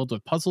mansion filled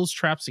with puzzles,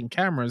 traps, and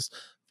cameras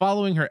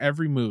following her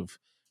every move.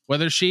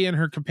 Whether she and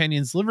her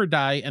companions live or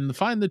die and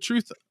find the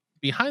truth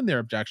behind their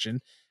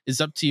abduction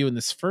is up to you in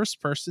this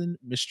first-person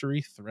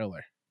mystery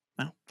thriller.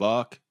 Oh,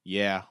 fuck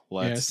yeah,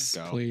 let's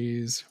go.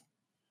 Please.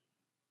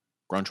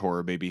 Grunge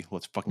horror, baby.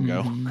 Let's fucking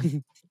go.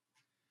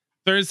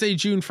 Thursday,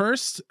 June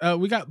 1st,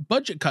 we got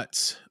Budget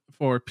Cuts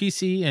for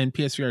PC and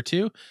PSVR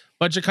 2.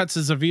 Budget Cuts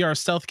is a VR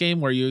stealth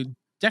game where you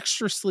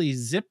dexterously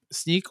zip,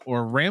 sneak,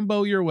 or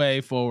Rambo your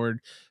way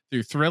forward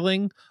through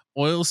thrilling,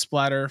 oil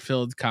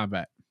splatter-filled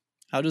combat.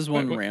 How does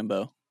one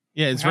Rambo?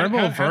 Yeah, is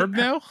Rambo a verb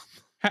now?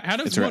 How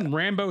does one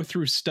Rambo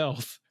through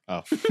stealth?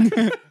 Oh.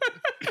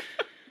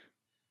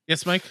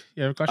 Yes, Mike?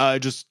 You have a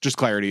question? Just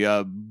clarity.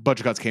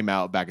 Budget Cuts came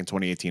out back in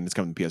 2018. It's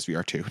coming to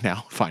PSVR 2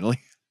 now, finally.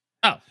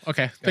 Oh,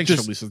 okay. Thanks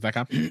for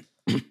releases.com.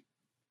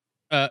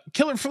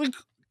 Killer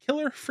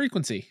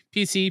Frequency.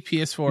 PC,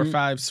 PS4,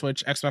 5,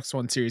 Switch, Xbox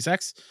One, Series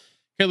X.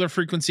 Killer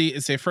Frequency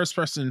is a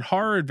first-person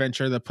horror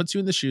adventure that puts you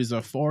in the shoes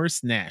of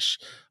Forrest Nash,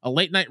 a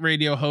late-night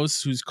radio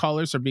host whose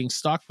callers are being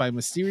stalked by a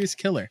mysterious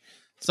killer.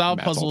 solve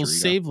Matt's alter puzzles,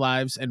 ego. save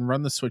lives, and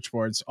run the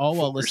switchboards, all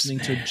while Force listening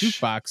to a Smash.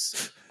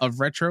 jukebox of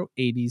retro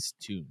 80s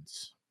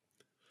tunes.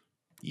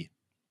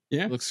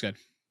 Yeah. Looks good.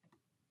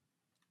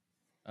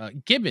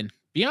 Gibbon,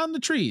 Beyond the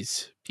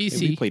Trees,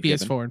 PC, we played PS4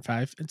 Gibbon. and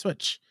 5, and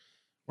Switch.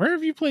 Where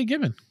have you played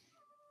Gibbon?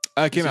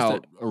 It came It's just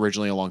out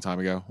originally a long time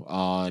ago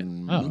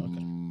on Oh, okay.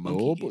 Monkey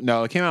mobile. game.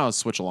 No, it came out on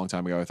Switch a long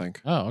time ago, I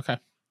think. Oh, okay.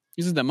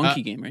 This is the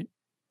monkey game, right?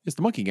 It's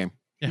the monkey game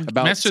Yeah.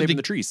 about Master saving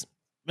the the trees.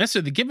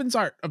 Master the Gibbon's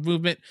art of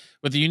movement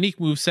with a unique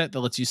moveset that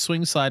lets you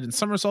swing, slide, and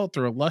somersault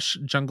through a lush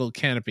jungle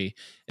canopy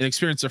and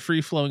experience a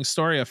free-flowing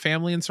story of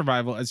family and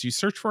survival as you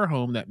search for a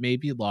home that may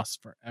be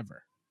lost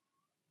forever.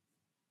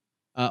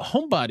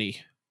 Homebody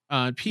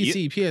on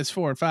PC,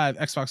 PS4, and 5,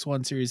 Xbox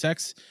One, Series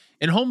X.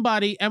 In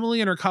Homebody, Emily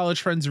and her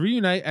college friends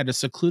reunite at a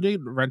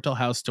secluded rental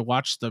house to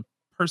watch the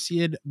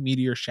Perseid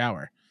meteor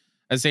shower.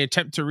 As they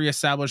attempt to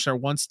reestablish their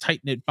once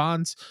tight-knit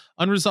bonds,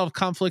 unresolved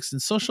conflicts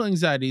and social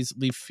anxieties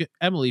leave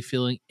Emily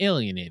feeling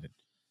alienated.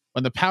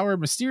 When the power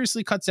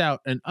mysteriously cuts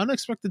out, an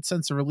unexpected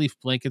sense of relief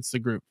blankets the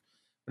group.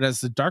 But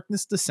as the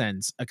darkness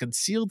descends, a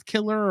concealed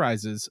killer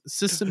arises,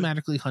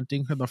 systematically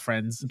hunting for the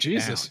friends.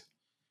 Jesus. Down.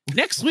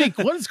 Next week,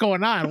 what is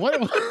going on?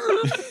 What?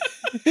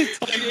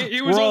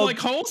 It was all like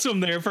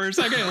wholesome there for a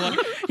second. Like,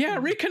 yeah,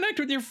 reconnect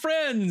with your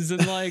friends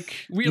and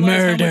like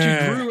realize how much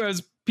you grew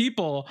as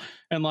people,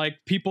 and like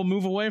people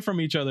move away from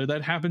each other.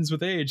 That happens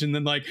with age. And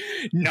then like,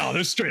 no,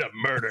 there's straight up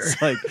murder.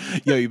 It's like,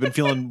 yo, you've been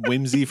feeling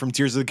whimsy from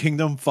Tears of the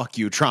Kingdom? Fuck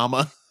you,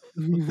 trauma.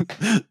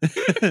 Matt,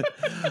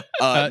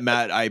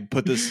 I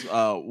put this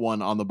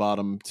one on the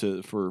bottom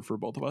for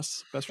both of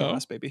us. Best for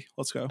last, baby.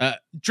 Let's go.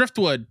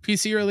 Driftwood,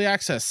 PC Early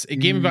Access, a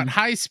game about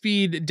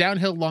high-speed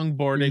downhill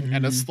longboarding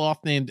and a sloth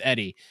named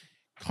Eddie.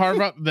 Carve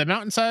up the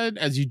mountainside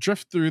as you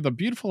drift through the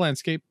beautiful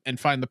landscape and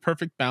find the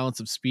perfect balance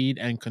of speed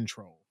and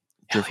control.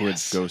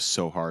 Driftwood goes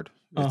so hard.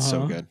 It's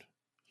so good.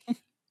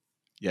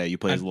 Yeah, you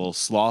play as a little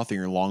sloth and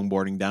you're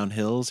longboarding down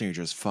hills and you're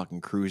just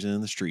fucking cruising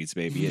in the streets,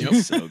 baby.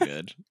 It's so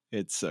good.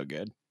 It's so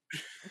good.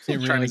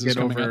 I'm trying to get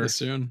over this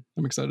soon.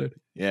 I'm excited.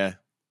 Yeah.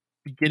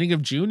 Beginning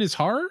of June is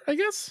horror, I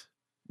guess.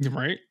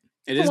 Right?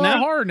 It It's is a lot of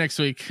now. horror next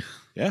week.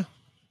 Yeah.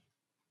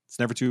 It's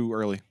never too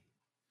early.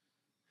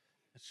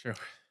 That's true.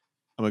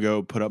 I'm gonna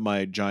go put up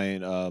my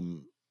giant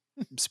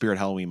spirit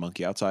Halloween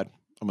monkey outside.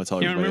 I'm gonna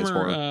tell Yeah, everybody it's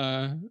horror.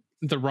 remember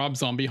the Rob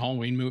Zombie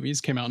Halloween movies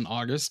came out in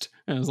August,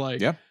 and it's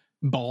like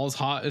balls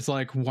hot. It's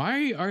like,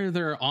 why are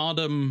there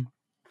autumn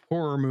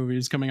horror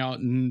movies coming out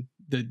in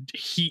the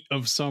heat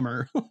of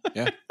summer?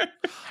 Yeah.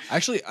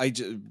 Actually,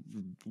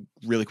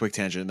 really quick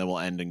tangent, and then we'll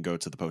end and go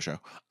to the post show.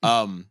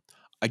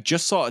 I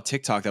just saw a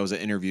TikTok that was an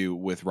interview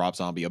with Rob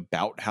Zombie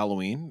about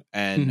Halloween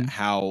and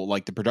how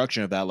like the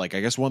production of that, like I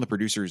guess one of the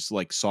producers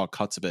like saw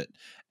cuts of it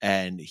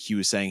and he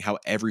was saying how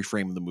every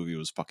frame of the movie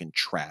was fucking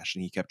trash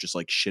and he kept just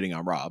like shitting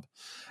on Rob.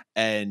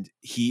 And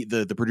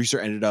the producer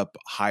ended up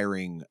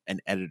hiring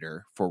an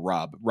editor for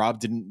Rob. Rob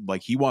didn't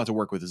like, he wanted to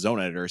work with his own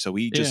editor, so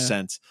he just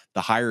sent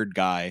the hired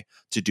guy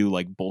to do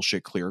like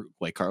bullshit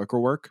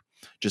clerical work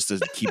just to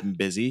keep him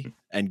busy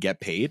and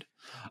get paid.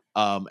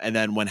 And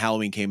then when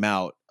Halloween came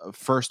out,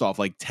 first off,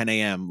 like 10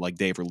 a.m. like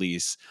day of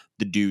release,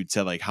 the dude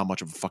said like how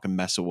much of a fucking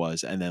mess it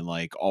was, and then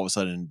like all of a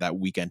sudden that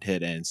weekend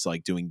hit and it's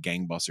like doing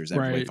gangbusters.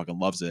 Everybody fucking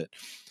loves it.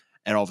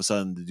 And all of a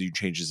sudden the dude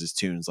changes his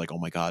tunes like, oh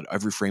my God,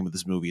 every frame of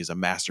this movie is a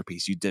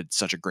masterpiece. You did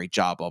such a great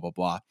job, blah, blah,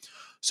 blah.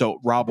 So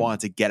Rob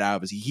wanted to get out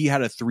of his, he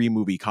had a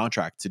 3-movie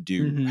contract to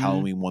do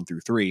Halloween 1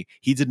 through 3.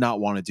 He did not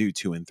want to do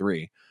 2 and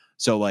 3.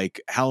 So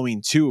like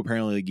Halloween 2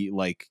 apparently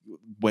like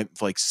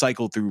went like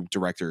cycled through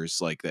directors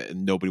like that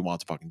and nobody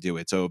wanted to fucking do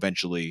it. So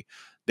eventually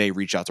they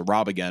reached out to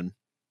Rob again,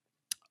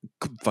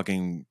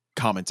 fucking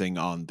commenting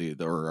on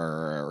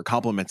or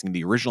complimenting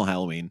the original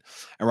Halloween,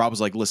 and Rob was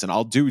like, listen,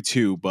 I'll do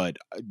 2, but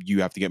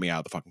you have to get me out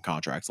of the fucking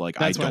contract. Like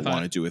That's I don't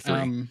want to do a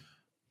 3.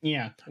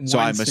 Yeah. So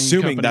I'm Weinstein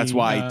assuming Company, that's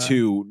why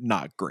 2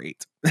 not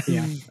great.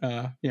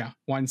 Yeah.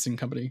 Weinstein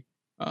Company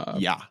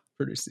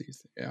produced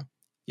these. Yeah.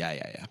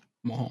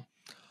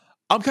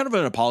 I'm kind of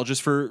an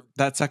apologist for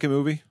that second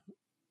movie.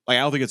 Like I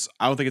don't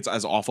think it's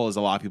as awful as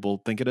a lot of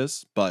people think it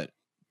is, but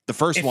the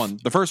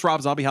first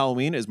Rob Zombie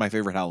Halloween is my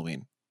favorite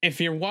Halloween. If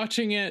you're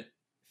watching it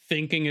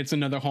thinking it's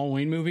another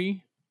Halloween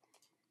movie,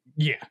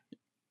 yeah,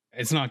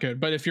 it's not good.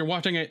 But if you're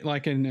watching it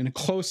like in a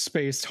close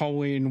spaced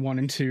Halloween 1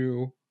 and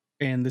 2,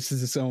 and this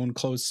is its own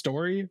closed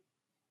story,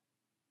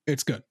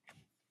 it's good.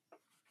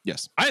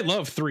 Yes. I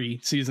love 3,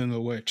 Season of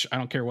the Witch. I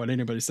don't care what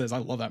anybody says. I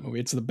love that movie.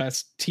 It's the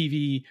best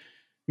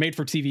made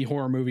for TV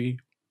horror movie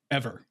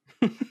ever.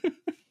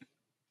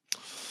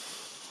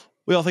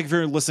 Well, thank you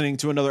for listening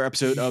to another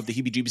episode of the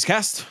Heebie Jeebies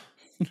cast.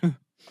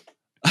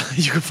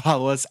 You can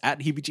follow us at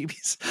Heebie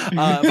Jeebies.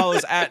 Follow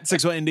us at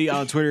 61indie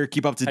on Twitter.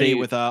 Keep up to date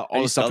with all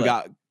the stuff we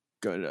got.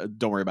 Good.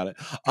 Don't worry about it.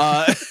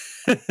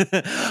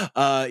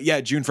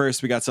 June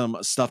 1st, we got some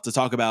stuff to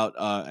talk about,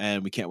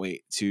 and we can't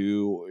wait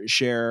to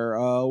share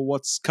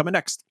what's coming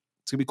next.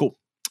 It's gonna be cool.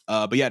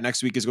 But yeah,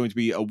 next week is going to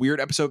be a weird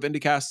episode of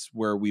IndieCast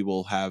where we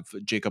will have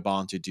Jacob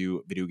on to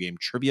do video game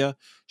trivia.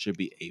 Should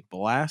be a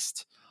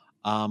blast.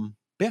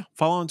 Yeah,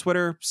 follow on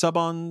Twitter, sub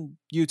on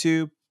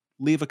YouTube,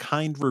 leave a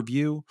kind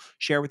review,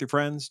 share with your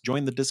friends,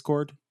 join the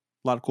Discord.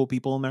 A lot of cool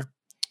people in there.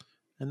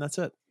 And that's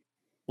it.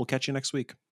 We'll catch you next week.